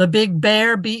the big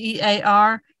bear,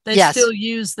 BEAR, they still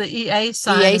use the EA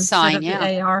sign instead of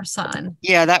the AR sign.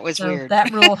 Yeah, that was weird.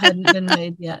 That rule hadn't been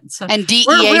made yet. So and DEA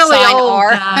we're really sign old,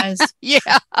 R. guys.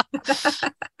 Yeah.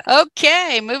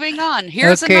 Okay, moving on.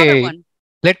 Here's another one.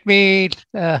 Let me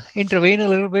intervene a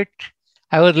little bit.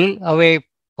 I was a little away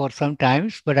for some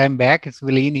times, but I'm back. It's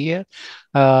Vileen here.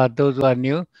 Those who are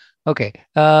new. Okay.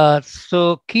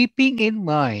 So keeping in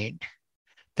mind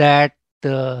that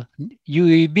the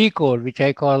UEB code, which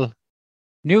I call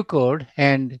new code,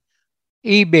 and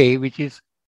eBay, which is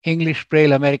English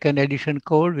Braille American Edition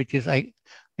code, which is I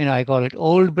call it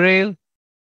Old Braille.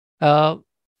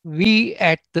 We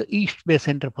at the East Bay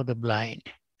Center for the Blind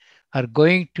are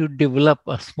going to develop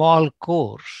a small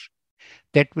course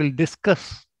that will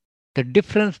discuss the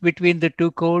difference between the two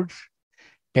codes,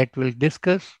 that will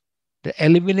discuss the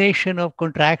elimination of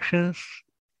contractions,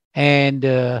 and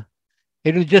it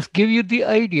will just give you the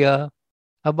idea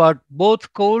about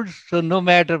both codes, so no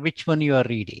matter which one you are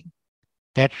reading.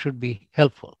 That should be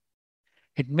helpful.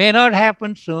 It may not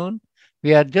happen soon.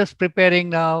 We are just preparing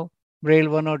now Braille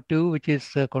 102, which is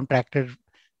a contracted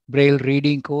Braille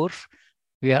reading course.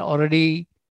 We are already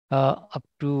up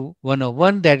to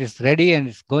 101 that is ready and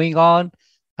it's going on.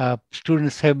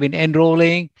 Students have been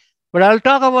enrolling, but I'll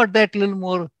talk about that a little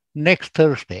more next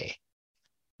Thursday.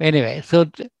 Anyway, so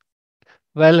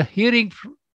while hearing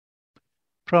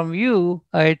from you,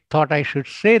 I thought I should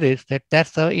say this,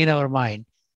 that's in our mind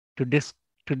to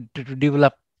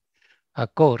develop a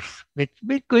course, which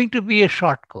is going to be a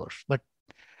short course, but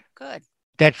good.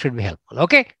 That should be helpful.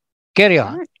 Okay, carry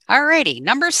on. All righty.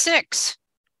 Number 6,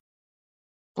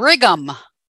 Brigham.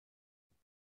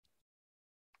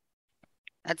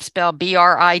 That's spelled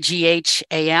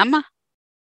BRIGHAM.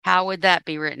 How would that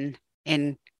be written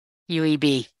in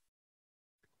UEB?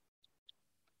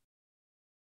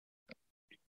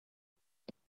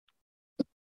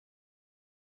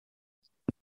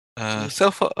 We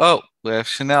have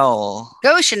Chanel.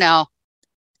 Go, Chanel.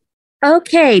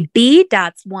 Okay,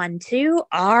 B.12,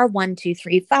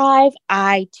 R1235,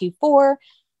 I24.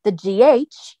 The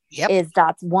GH is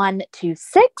dots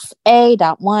 126,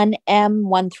 A.1,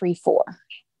 M134.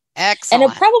 Excellent.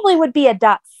 And it probably would be a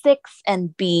 .6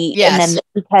 and B, and then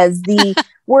because the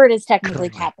word is technically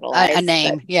capitalized. A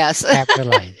name, yes.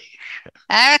 Capitalization.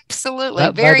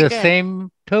 Absolutely, By the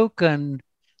same token,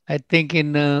 I think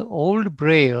in Old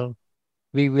Braille,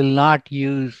 we will not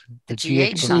use the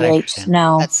GH contraction.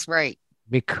 No. That's right.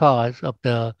 Because of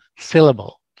the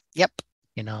syllable. Yep.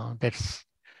 That's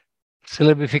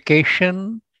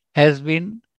syllabification has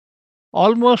been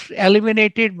almost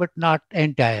eliminated, but not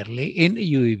entirely in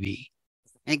UEB.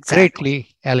 Exactly.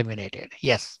 Greatly eliminated.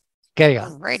 Yes. Carry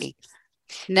on. Alrighty.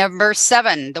 Number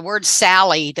 7, the word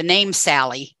Sally, the name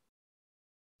Sally.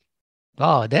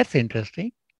 Oh, that's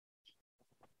interesting.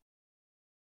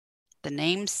 The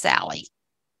name Sally.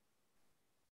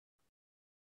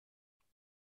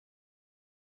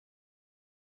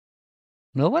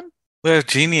 No one? We have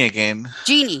Jeannie again.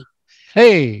 Jeannie.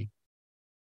 Hey.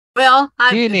 Well,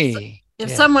 Jeannie. If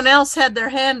someone else had their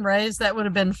hand raised, that would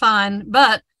have been fine.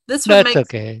 But this one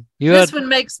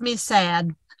makes me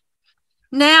sad.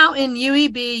 Now in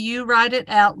UEB, you write it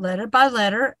out letter by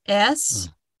letter.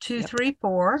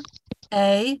 S234,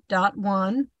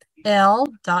 A.1, L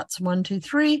dots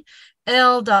 123,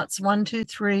 L dots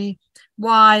 123,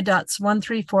 Y dots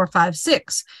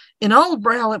 13456. In Old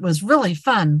Braille, it was really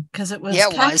fun because it was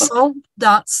capital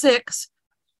 .6,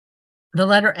 the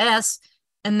letter S,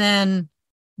 and then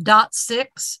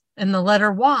 .6 and the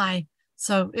letter Y.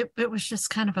 So it was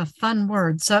just kind of a fun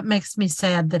word. So it makes me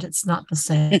sad that it's not the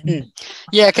same.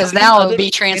 Yeah, because now it'll be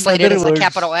translated as a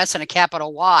capital S and a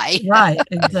capital Y. Right,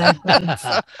 exactly.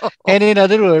 And in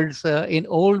other words, in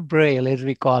Old Braille, as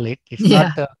we call it, it's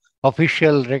not the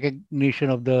official recognition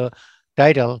of the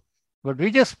title. but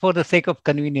we just, for the sake of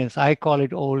convenience, I call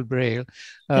it Old Braille.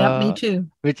 Yeah, me too.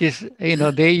 Which is,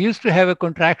 they used to have a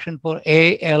contraction for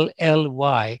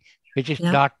ALLY, which is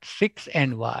dot 6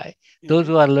 and Y. Those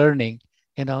who are learning,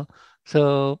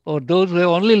 so, or those who have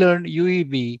only learned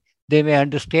UEB, they may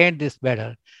understand this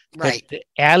better. Right. But the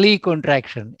ALLY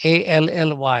contraction,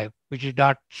 ALLY, which is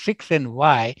dot 6 and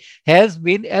Y, has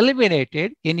been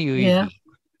eliminated in UEB. Yeah.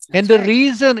 And the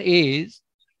reason is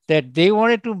that they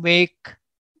wanted to make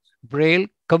Braille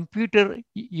computer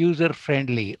user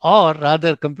friendly, or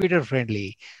rather computer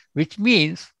friendly, which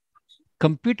means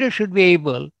computer should be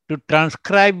able to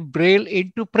transcribe Braille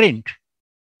into print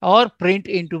or print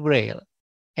into Braille.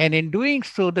 And in doing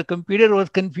so, the computer was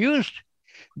confused.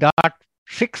 Dot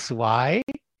 6Y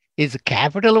is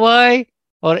capital Y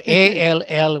or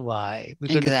ALLY,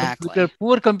 because Exactly. the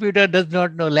poor computer does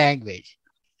not know language.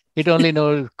 It only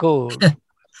knows code.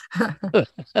 All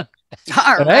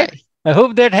right. I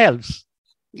hope that helps.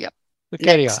 Yep.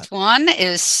 Carry Next one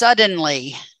is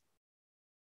Suddenly.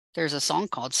 There's a song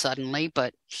called Suddenly,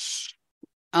 but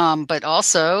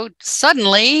also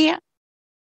suddenly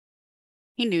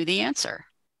he knew the answer.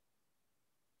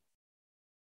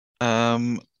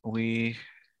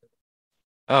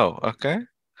 Okay.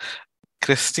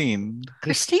 Christine.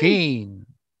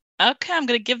 Okay, I'm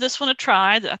going to give this one a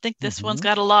try. I think this one's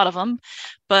got a lot of them,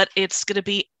 but it's going to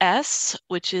be S,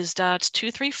 which is dots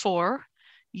 2, 3, 4,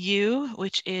 U,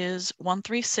 which is 1,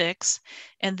 3, 6,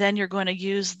 and then you're going to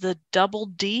use the double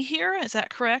D here. Is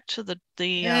that correct?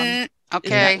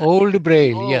 Okay. Old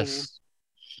Braille, yes.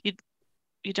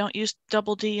 You don't use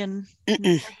double D in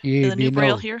the new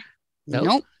Braille here?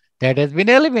 Nope. That has been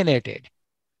eliminated.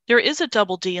 There is a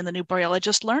double D in the new Braille. I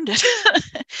just learned it.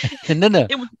 No.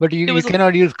 But you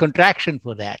cannot use contraction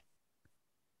for that.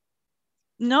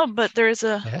 No, but there is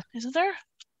a... Isn't there?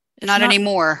 Not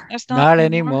anymore. It's not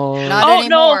anymore. Not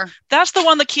anymore. No, that's the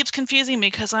one that keeps confusing me,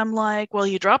 because I'm like, well,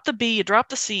 you drop the B, you drop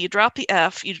the C, you drop the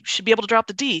F, you should be able to drop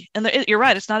the D. And you're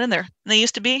right, it's not in there. And they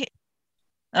used to be.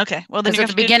 Okay, well then at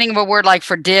the beginning of a word, like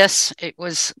for dis, it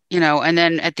was, and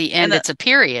then at the end it's a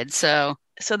period. So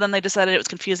then they decided it was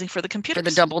confusing for the computer. For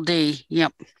the double D,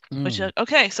 yep. Which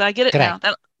okay, so I get it now.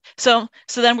 So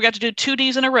then we got to do 2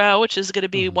 Ds in a row, which is going to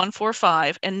be 1, 4,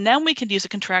 5, and then we can use a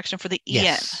contraction for the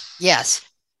EN. Yes.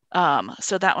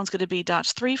 So that one's going to be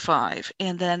dots 3, 5,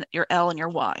 and then your L and your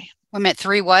Y. I meant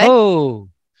 3 what? Oh.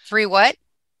 3 what?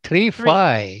 3,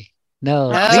 5.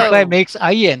 No, 3, 5 makes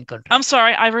IN contraction. I'm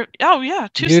sorry. 2,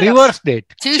 6. You reversed it.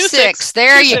 2, 6.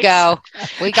 There you go.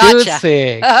 We got you. 2, 6.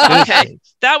 Okay.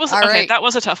 That was okay. That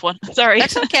was a tough one. Sorry.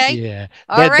 That's okay. Yeah.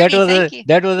 Thank you.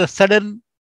 That was a sudden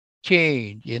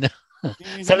change,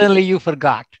 Suddenly you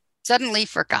forgot. Suddenly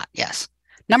forgot, yes.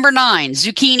 Number 9,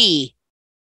 zucchini.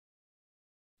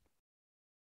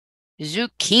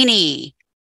 Zucchini.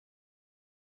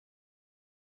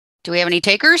 Do we have any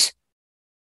takers?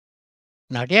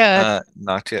 Not yet.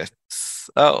 Not yet.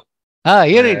 Oh.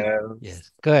 Here it is.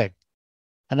 Yes, go ahead.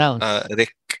 Announce.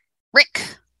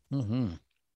 Rick.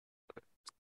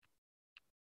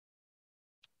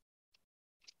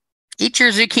 Eat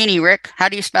your zucchini, Rick. How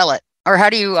do you spell it? Or how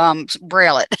do you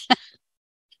Braille it?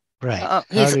 Right.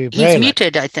 He's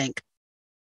muted, I think.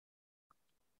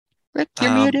 Rick,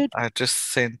 you're muted. I just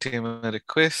sent him a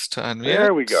request to unmute.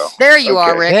 There we go. There you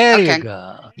are, Rick. There you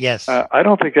go. Yes. I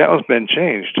don't think that one's been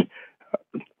changed.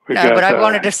 But I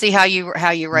wanted to see how you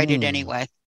write it anyway.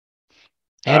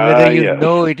 And whether you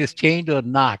know it is changed or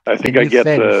not. I think I get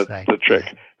the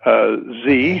trick.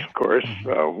 Z, of course,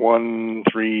 1,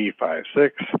 3, 5,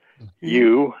 6.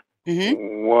 U,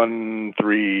 1,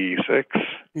 3, 6.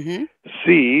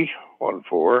 C, 1,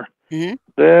 4.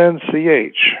 Then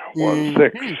CH, 1,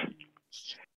 6.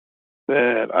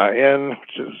 Then IN,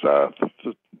 which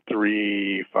is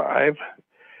 3, 5.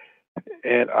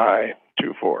 And I,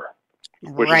 2, 4.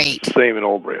 Which is the same in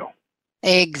Old Braille.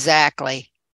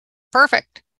 Exactly.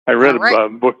 Perfect. I read a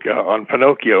book on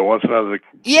Pinocchio once. And I was like,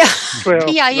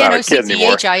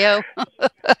 P-I-N-O-C-C-H-I-O.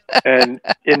 And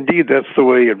indeed, that's the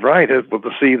way you'd write it, with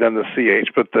the C, then the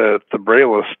CH. But the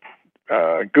Brailleist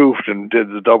goofed and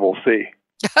did the double C.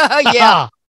 Yeah.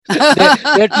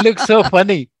 that looks so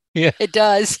funny. Yeah, it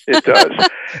does. It does.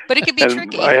 But it can be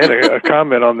tricky. I had a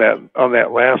comment on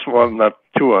that last one, not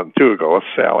two ago, with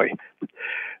Sally.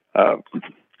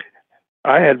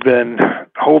 I had been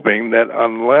hoping that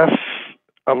unless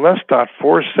dot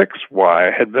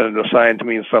 46Y had been assigned to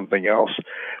mean something else,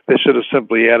 they should have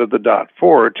simply added the dot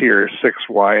 4 to your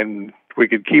 6Y, and we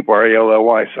could keep our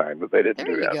ALLY sign, but they didn't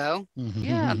do that. There you go.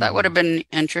 Yeah, that would have been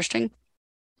interesting.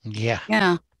 Yeah.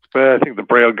 Yeah. but I think the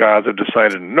Braille gods have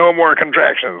decided no more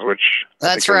contractions, which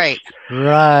that's right.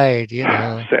 Right, you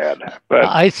know. Sad, but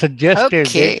I suggested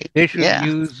they should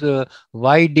use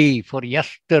YD for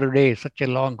yesterday, such a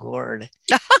long word.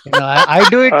 You know, I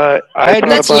do it. I thought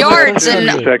that's about yards that,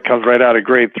 and that comes right out of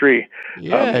grade 3.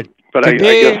 Yeah. But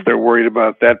today, I guess they're worried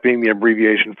about that being the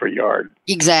abbreviation for yard.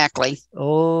 Exactly.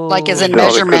 Oh. Like as in Still,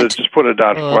 measurement. They could have just put a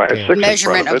 .56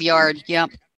 measurement in front of yard. Yep.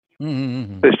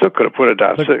 Mm-hmm. They still could have put a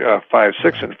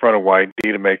 .56 in front of YD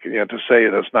to make to say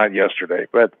that's not yesterday,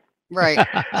 but right.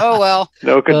 Oh well.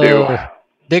 No could do.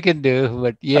 They can do,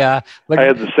 but yeah. But I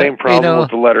had the same problem with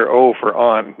the letter O for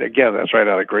on. Again, that's right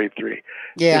out of grade 3.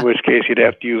 Yeah. In which case you'd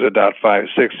have to use a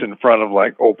 .56 in front of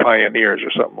like "Oh Pioneers"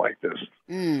 or something like this.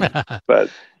 But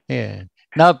yeah.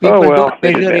 Now people don't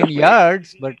measure in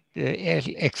yards, but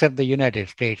except the United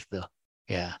States, though.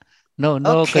 Yeah. No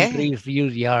countries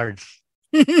use yards.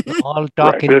 All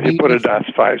talk right, but if you put a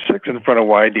 .56 in front of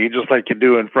YD, just like you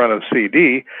do in front of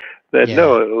CD, then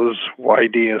no, it was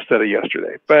YD instead of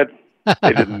yesterday. But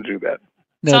they didn't do that.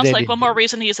 Sounds like one more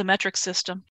reason to use a metric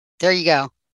system. There you go.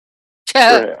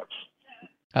 Perhaps.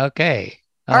 Okay.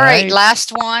 All right.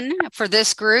 Last one for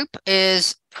this group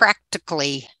is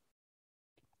practically.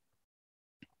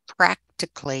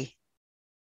 Practically.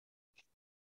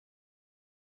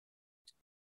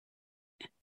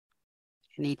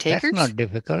 Any takers? That's not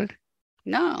difficult.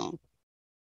 No.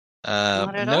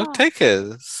 Not at all.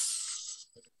 Takers.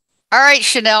 All right,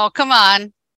 Chanel, come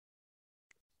on.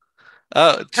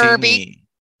 Oh, Herbie.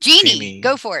 Jeannie,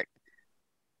 go for it.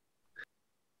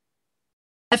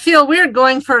 I feel weird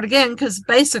going for it again because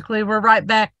basically we're right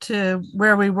back to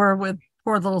where we were with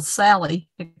poor little Sally,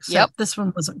 except this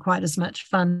one wasn't quite as much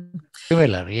fun.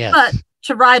 Similar, yes. But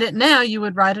to write it now, you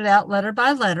would write it out letter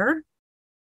by letter.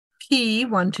 P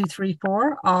 1 2 3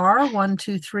 4, R 1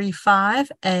 2 3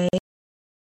 5, A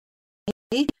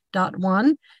dot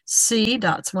 1, C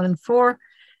dots 1 and 4,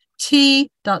 T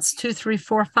dots 2 3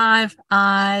 4 5,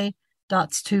 I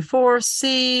dots 2 4,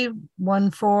 C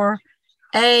 1 4,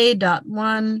 A dot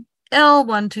 1, L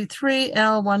 1 2 3,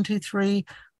 L 1 2 3,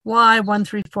 Y 1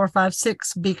 3 4 5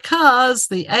 6, because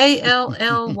the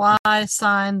ALLY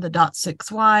sign, the dot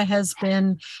 6Y, has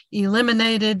been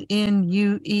eliminated in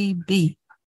UEB.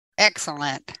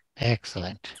 Excellent.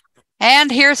 Excellent. And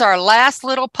here's our last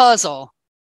little puzzle.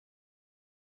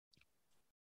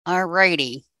 All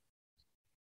righty.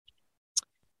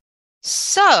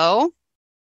 So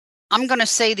I'm going to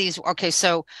say these. Okay,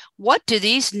 so what do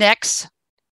these next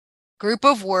group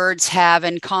of words have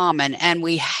in common? And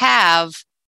we have,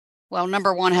 well,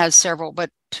 number one has several,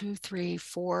 but 2, 3,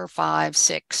 4, 5,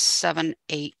 6, 7,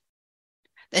 8.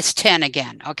 It's 10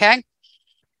 again. Okay.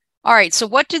 All right. So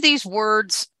what do these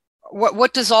words,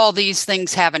 what does all these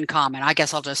things have in common? I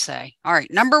guess I'll just say, all right,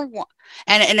 number one,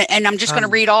 and I'm just going to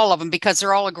read all of them because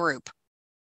they're all a group.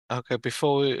 Okay,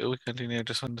 before we continue, I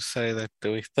just want to say that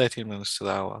we're 13 minutes to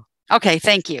the hour. Okay,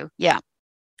 thank you. Yeah,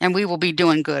 and we will be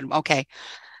doing good. Okay,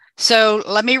 so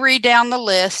let me read down the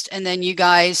list, and then you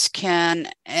guys can,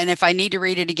 and if I need to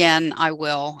read it again, I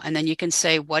will, and then you can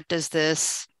say, what does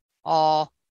this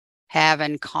all have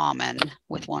in common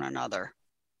with one another?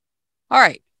 All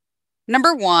right.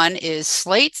 Number one is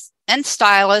slate and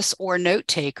stylus or note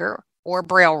taker or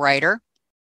braille writer.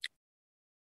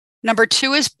 Number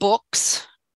two is books.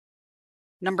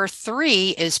 Number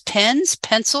three is pens,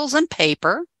 pencils, and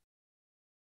paper.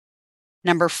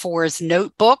 Number four is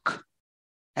notebook.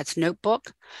 That's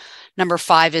notebook. Number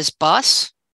five is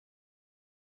bus.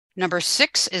 Number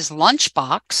six is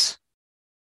lunchbox.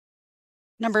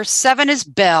 Number seven is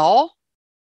bell.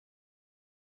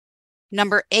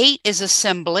 Number 8 is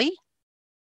assembly.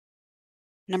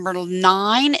 Number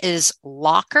 9 is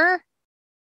locker.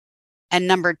 And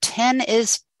number 10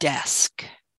 is desk.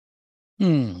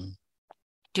 Do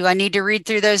I need to read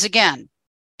through those again?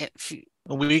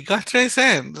 We got raised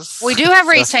hands. We do have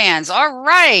raised hands. All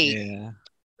right. Yeah.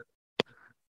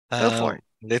 Go for it.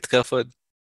 Let's go for it.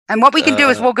 And what we can do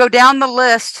is we'll go down the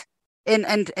list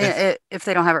and if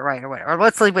they don't have it right or whatever. Or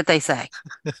let's leave what they say.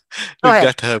 We've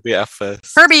got Herbie up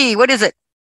first. Herbie, what is it?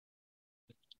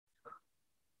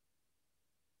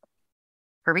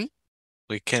 Herbie?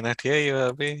 We cannot hear you,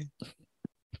 Herbie.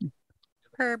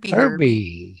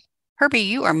 Herbie,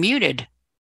 you are muted.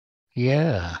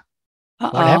 Yeah.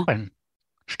 What happened?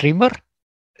 Streamer?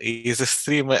 He's a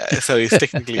streamer, so he's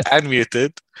technically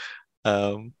unmuted.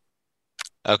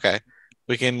 Okay.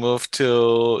 We can move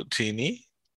to Jeannie.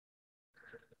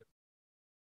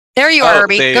 There you are,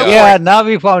 Herbie. Go for it. Now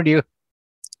we found you.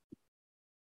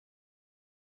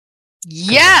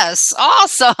 Yes.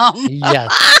 Awesome.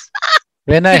 Yes.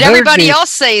 When I Did everybody else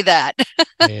say that?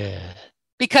 Yeah.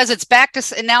 Because it's back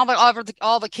to, and now that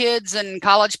all the kids and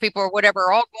college people or whatever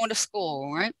are all going to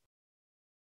school, right?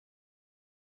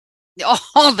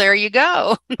 Oh, there you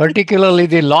go. Particularly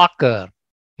the locker,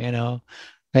 when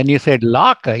you said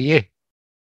locker, yeah.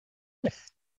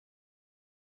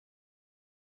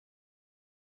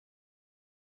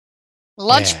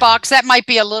 Lunchbox, that might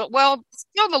be a little, well,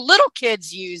 still the little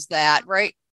kids use that,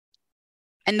 right?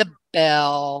 And the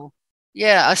bell.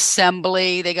 Yeah,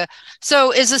 assembly. They go.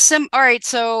 So is all right,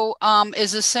 so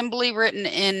is assembly written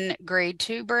in grade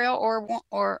 2 Braille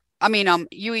or I mean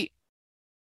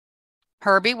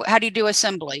Herbie, how do you do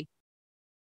assembly?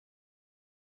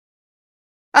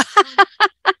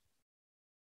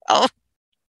 Oh.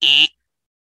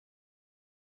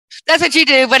 That's what you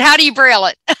do, but how do you Braille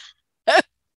it?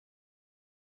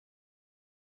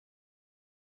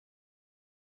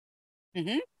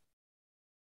 Mm-hmm.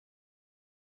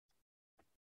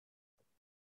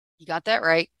 You got that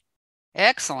right.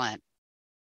 Excellent.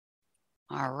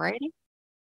 All righty.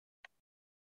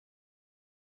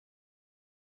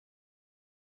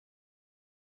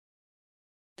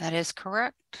 That is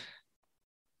correct.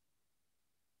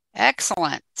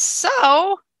 Excellent.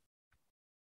 So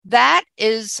that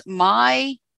is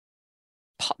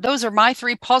those are my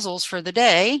 3 puzzles for the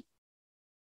day.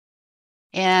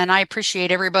 And I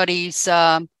appreciate everybody's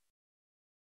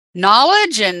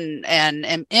knowledge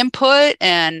and input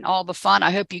and all the fun.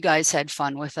 I hope you guys had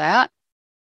fun with that.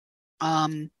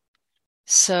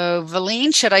 So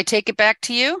Valine, should I take it back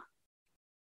to you?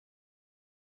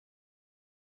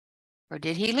 Or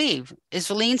did he leave? Is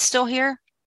Valine still here?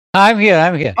 I'm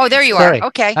here. Oh, there you Sorry. are.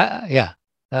 Okay. Yeah.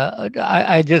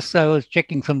 I was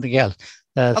checking something else.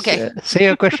 Okay. Say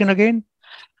your question again.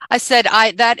 I said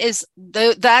that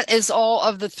is all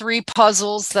of the 3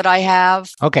 puzzles that I have.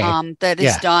 Okay. That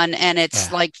is done, and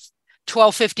it's like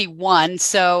 12:51.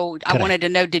 So correct. I wanted to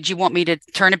know, did you want me to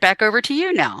turn it back over to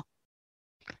you now?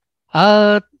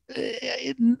 No,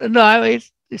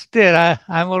 it's there.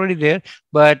 I'm already there.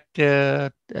 But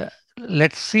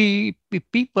let's see if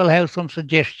people have some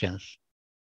suggestions.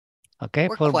 Okay,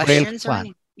 or for questions Braille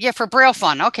Fun. Yeah, for Braille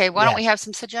Fun. Okay, why don't we have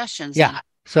some suggestions? Yeah. Then?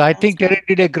 So I think Terry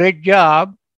did a great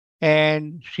job,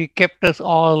 and she kept us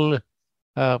all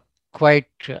quite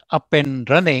up and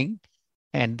running,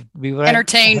 and we were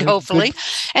entertained, hopefully.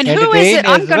 And who is it?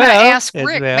 I'm going to ask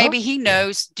Rick. Well. Maybe he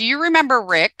knows. Do you remember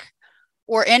Rick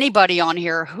or anybody on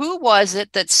here? Who was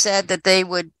it that said that they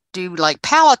would do like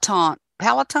Pelotons?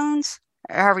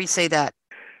 However you say that.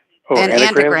 Oh, and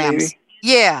anagrams.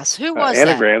 Yes. Who was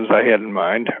anagrams that? I had in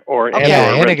mind, or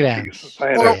anagrams.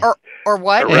 Or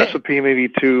what? A recipe, maybe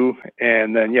 2,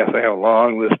 and then yes, I have a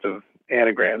long list of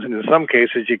anagrams, and in some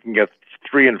cases you can get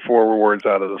 3 and 4 words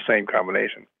out of the same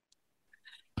combination.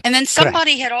 And then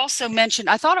somebody had also mentioned,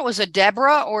 I thought it was a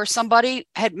Deborah or somebody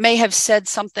may have said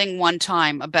something one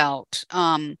time about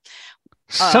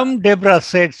some Deborah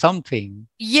said something.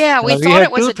 Yeah, we thought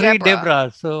it was a Deborah. 3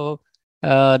 Deborah. So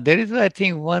there is, I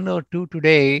think, 1 or 2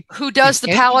 today. Who does the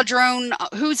palindrome?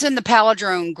 Who's in the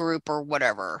palindrome group or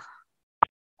whatever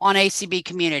on ACB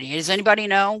Community? Does anybody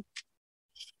know?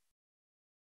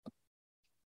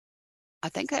 I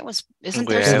think that was, isn't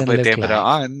there? We're Deborah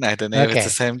on. I don't know if it's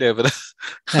the same Deborah.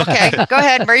 Okay, go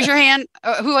ahead. Raise your hand.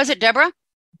 Who was it, Deborah?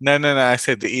 No. I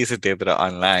said there is a Deborah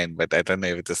online, but I don't know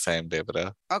if it's the same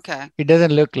Deborah. Okay. It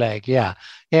doesn't look like, yeah.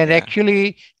 And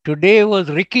actually, today was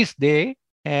Ricky's day.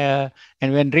 And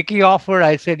when Ricky offered,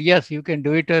 I said, yes, you can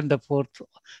do it on the 4th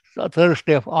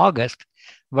Thursday of August.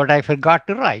 But I forgot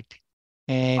to write.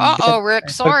 And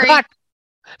Rick, sorry.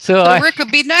 So Rick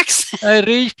would be next. I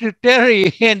reached to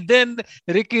Terry, and then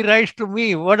Ricky writes to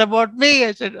me, what about me?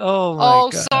 I said, oh my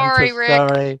God. Sorry, Rick.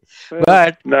 Sorry.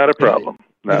 But not a problem.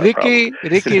 Ricky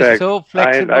is so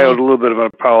flexible. I owed a little bit of an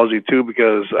apology too,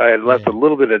 because I had left a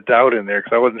little bit of doubt in there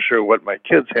because I wasn't sure what my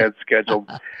kids had scheduled.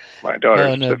 My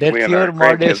daughter, no, that's your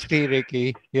modesty,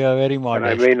 Ricky. You are very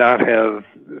modest. And I may not have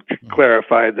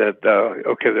clarified that.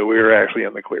 That we were actually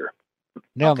in the clear.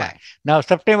 No, okay. Now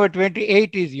September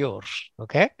 28th is yours.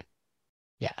 Okay.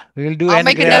 Yeah, we will do. I'll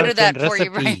make a note of that for you,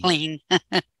 Raylene.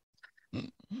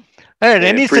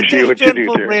 Any suggestion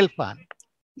for Braille Fun?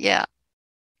 Yeah.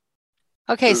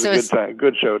 Okay, so it's a good time.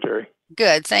 Good show, Terry.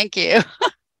 Good, thank you.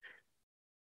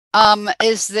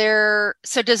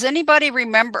 Does anybody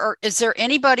remember, or is there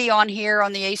anybody on here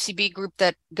on the ACB group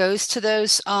that goes to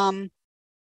those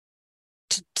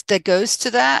that goes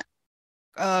to that?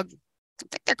 I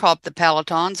think they're called the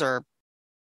Pelotons, or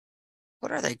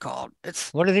what are they called?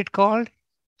 What is it called?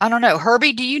 I don't know.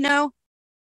 Herbie, do you know?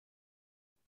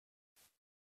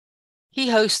 He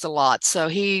hosts a lot, so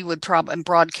he would probably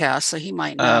broadcast, so he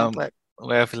might know. But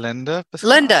We have Linda.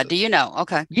 Linda, do you know?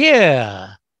 Okay.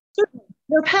 Yeah.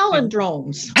 They're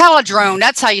palindromes. Palindrome.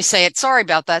 That's how you say it. Sorry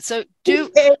about that. So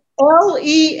Lendrome.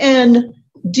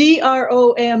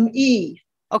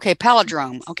 Okay,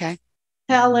 palindrome. Okay.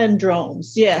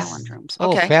 Palindromes. Yes. Palindromes.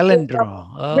 Oh, Okay. palindrome.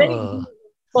 Oh.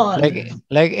 Fun.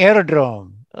 Like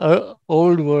aerodrome.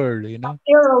 Old world,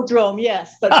 Aerodrome,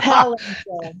 yes, but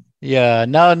palindrome. Yeah,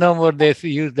 now no more they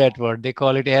use that word. They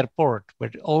call it airport,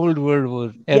 but old word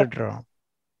was aerodrome.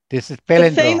 This is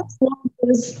palindrome. The famous one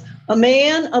is a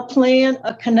man, a plan,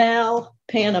 a canal,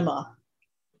 Panama.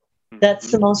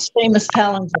 That's the most famous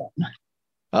palindrome.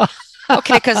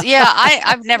 Okay, because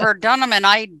I've never done them, and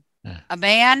a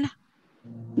man,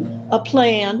 a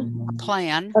plan,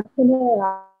 a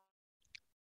canal,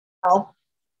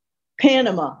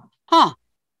 Panama. Huh.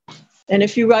 And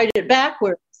if you write it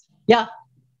backwards,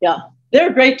 they're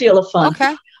a great deal of fun.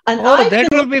 Okay. And that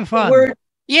will be fun.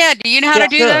 Yeah, do you know how to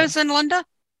do those, and Linda?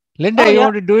 Linda, you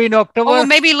want to do in October? Oh,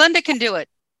 maybe Linda can do it.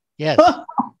 Yes.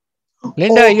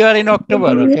 Linda, you are in October,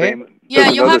 okay? Yeah,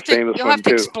 you'll have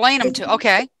to explain them to.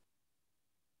 Okay.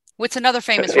 What's another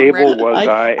famous one? Able was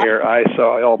I ere I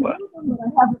saw Elba. I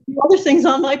have a few other things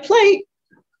on my plate.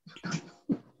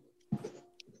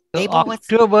 So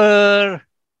October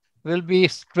will be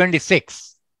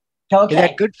 26. Okay. Is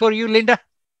that good for you, Linda?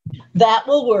 That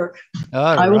will work.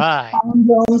 All right.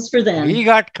 Palindromes for them. We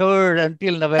got covered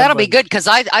until November. That'll be good because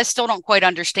I still don't quite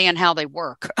understand how they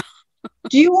work.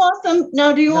 Do you want them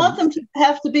now? Do you want them to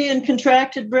have to be in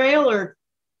contracted Braille or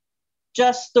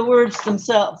just the words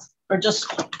themselves, or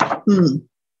just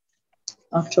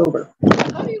October?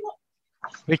 How do you want?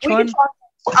 Which one?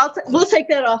 We'll take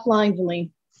that offline,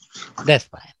 Valine. That's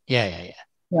fine. Yeah.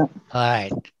 All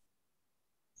right.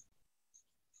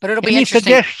 But it'll be Any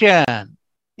interesting. suggestion?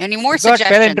 Any more Got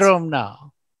suggestions? palindrome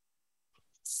now.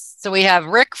 So we have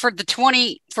Rick for the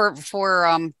 20 for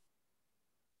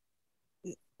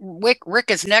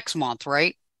Rick is next month,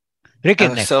 right? Rick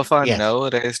is next. So far, no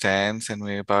raised hands, and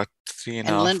we're about 3.5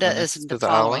 And Linda is minutes the to the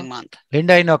following hour. month.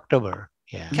 Linda in October.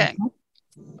 Yeah. Okay.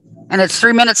 And it's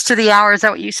 3 minutes to the hour. Is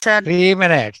that what you said? 3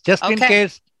 minutes, just in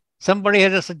case somebody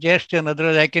has a suggestion.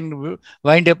 Otherwise, I can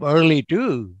wind up early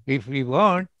too, if we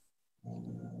want.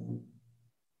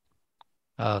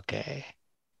 Okay.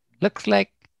 Looks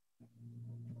like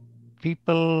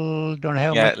people don't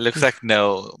have much. It looks like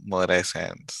no more raised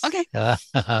hands. Okay.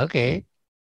 Okay.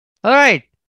 All right.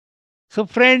 So,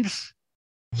 friends,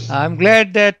 I'm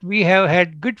glad that we have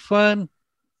had good fun,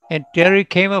 and Terry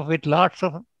came up with lots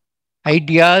of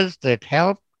ideas that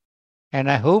help,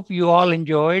 and I hope you all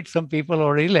enjoyed. Some people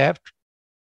already left.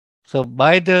 So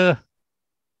by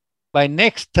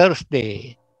next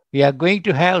Thursday, we are going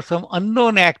to have some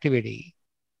unknown activity.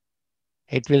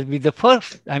 It will be the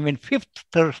fifth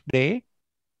Thursday,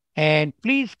 and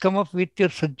please come up with your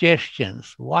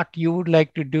suggestions, what you would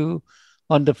like to do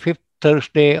on the fifth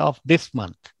Thursday of this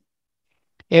month.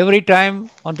 Every time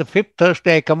on the fifth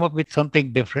Thursday, I come up with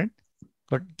something different,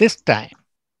 but this time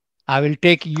I will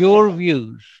take your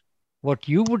views, what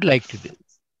you would like to do.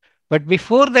 But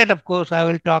before that, of course, I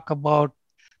will talk about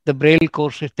the Braille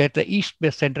courses that the East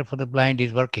Bay Center for the Blind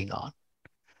is working on.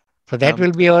 So that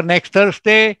will be our next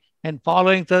Thursday, and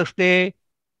following Thursday,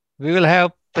 we will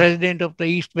have President of the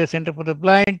East Bay Center for the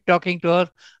Blind talking to us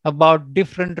about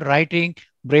different writing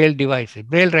Braille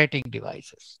writing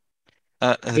devices.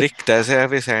 Rick does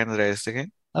have his hand raised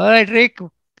again. All right, Rick,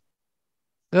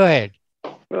 go ahead.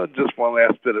 Well, just one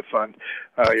last bit of fun.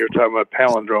 You're talking about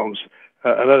palindromes.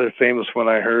 Another famous one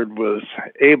I heard was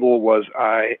Able was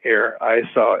I ere I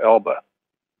saw Elba.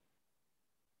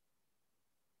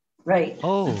 Right.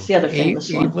 Oh, that's the other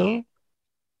famous one.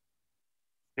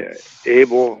 Yeah,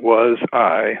 Able was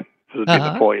I. This would be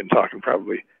Napoleon talking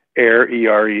probably. Ere,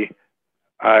 E-R-E,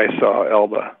 I saw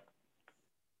Elba.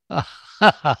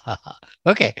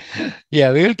 Okay.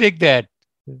 Yeah, we will take that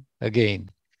again.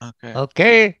 Okay.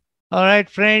 Okay. All right,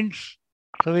 friends.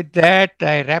 So with that,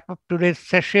 I wrap up today's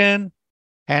session,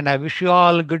 and I wish you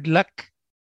all good luck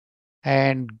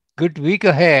and good week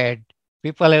ahead.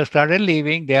 People have started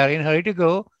leaving. They are in a hurry to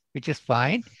go, which is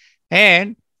fine.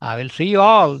 And I will see you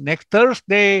all next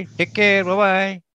Thursday. Take care. Bye-bye.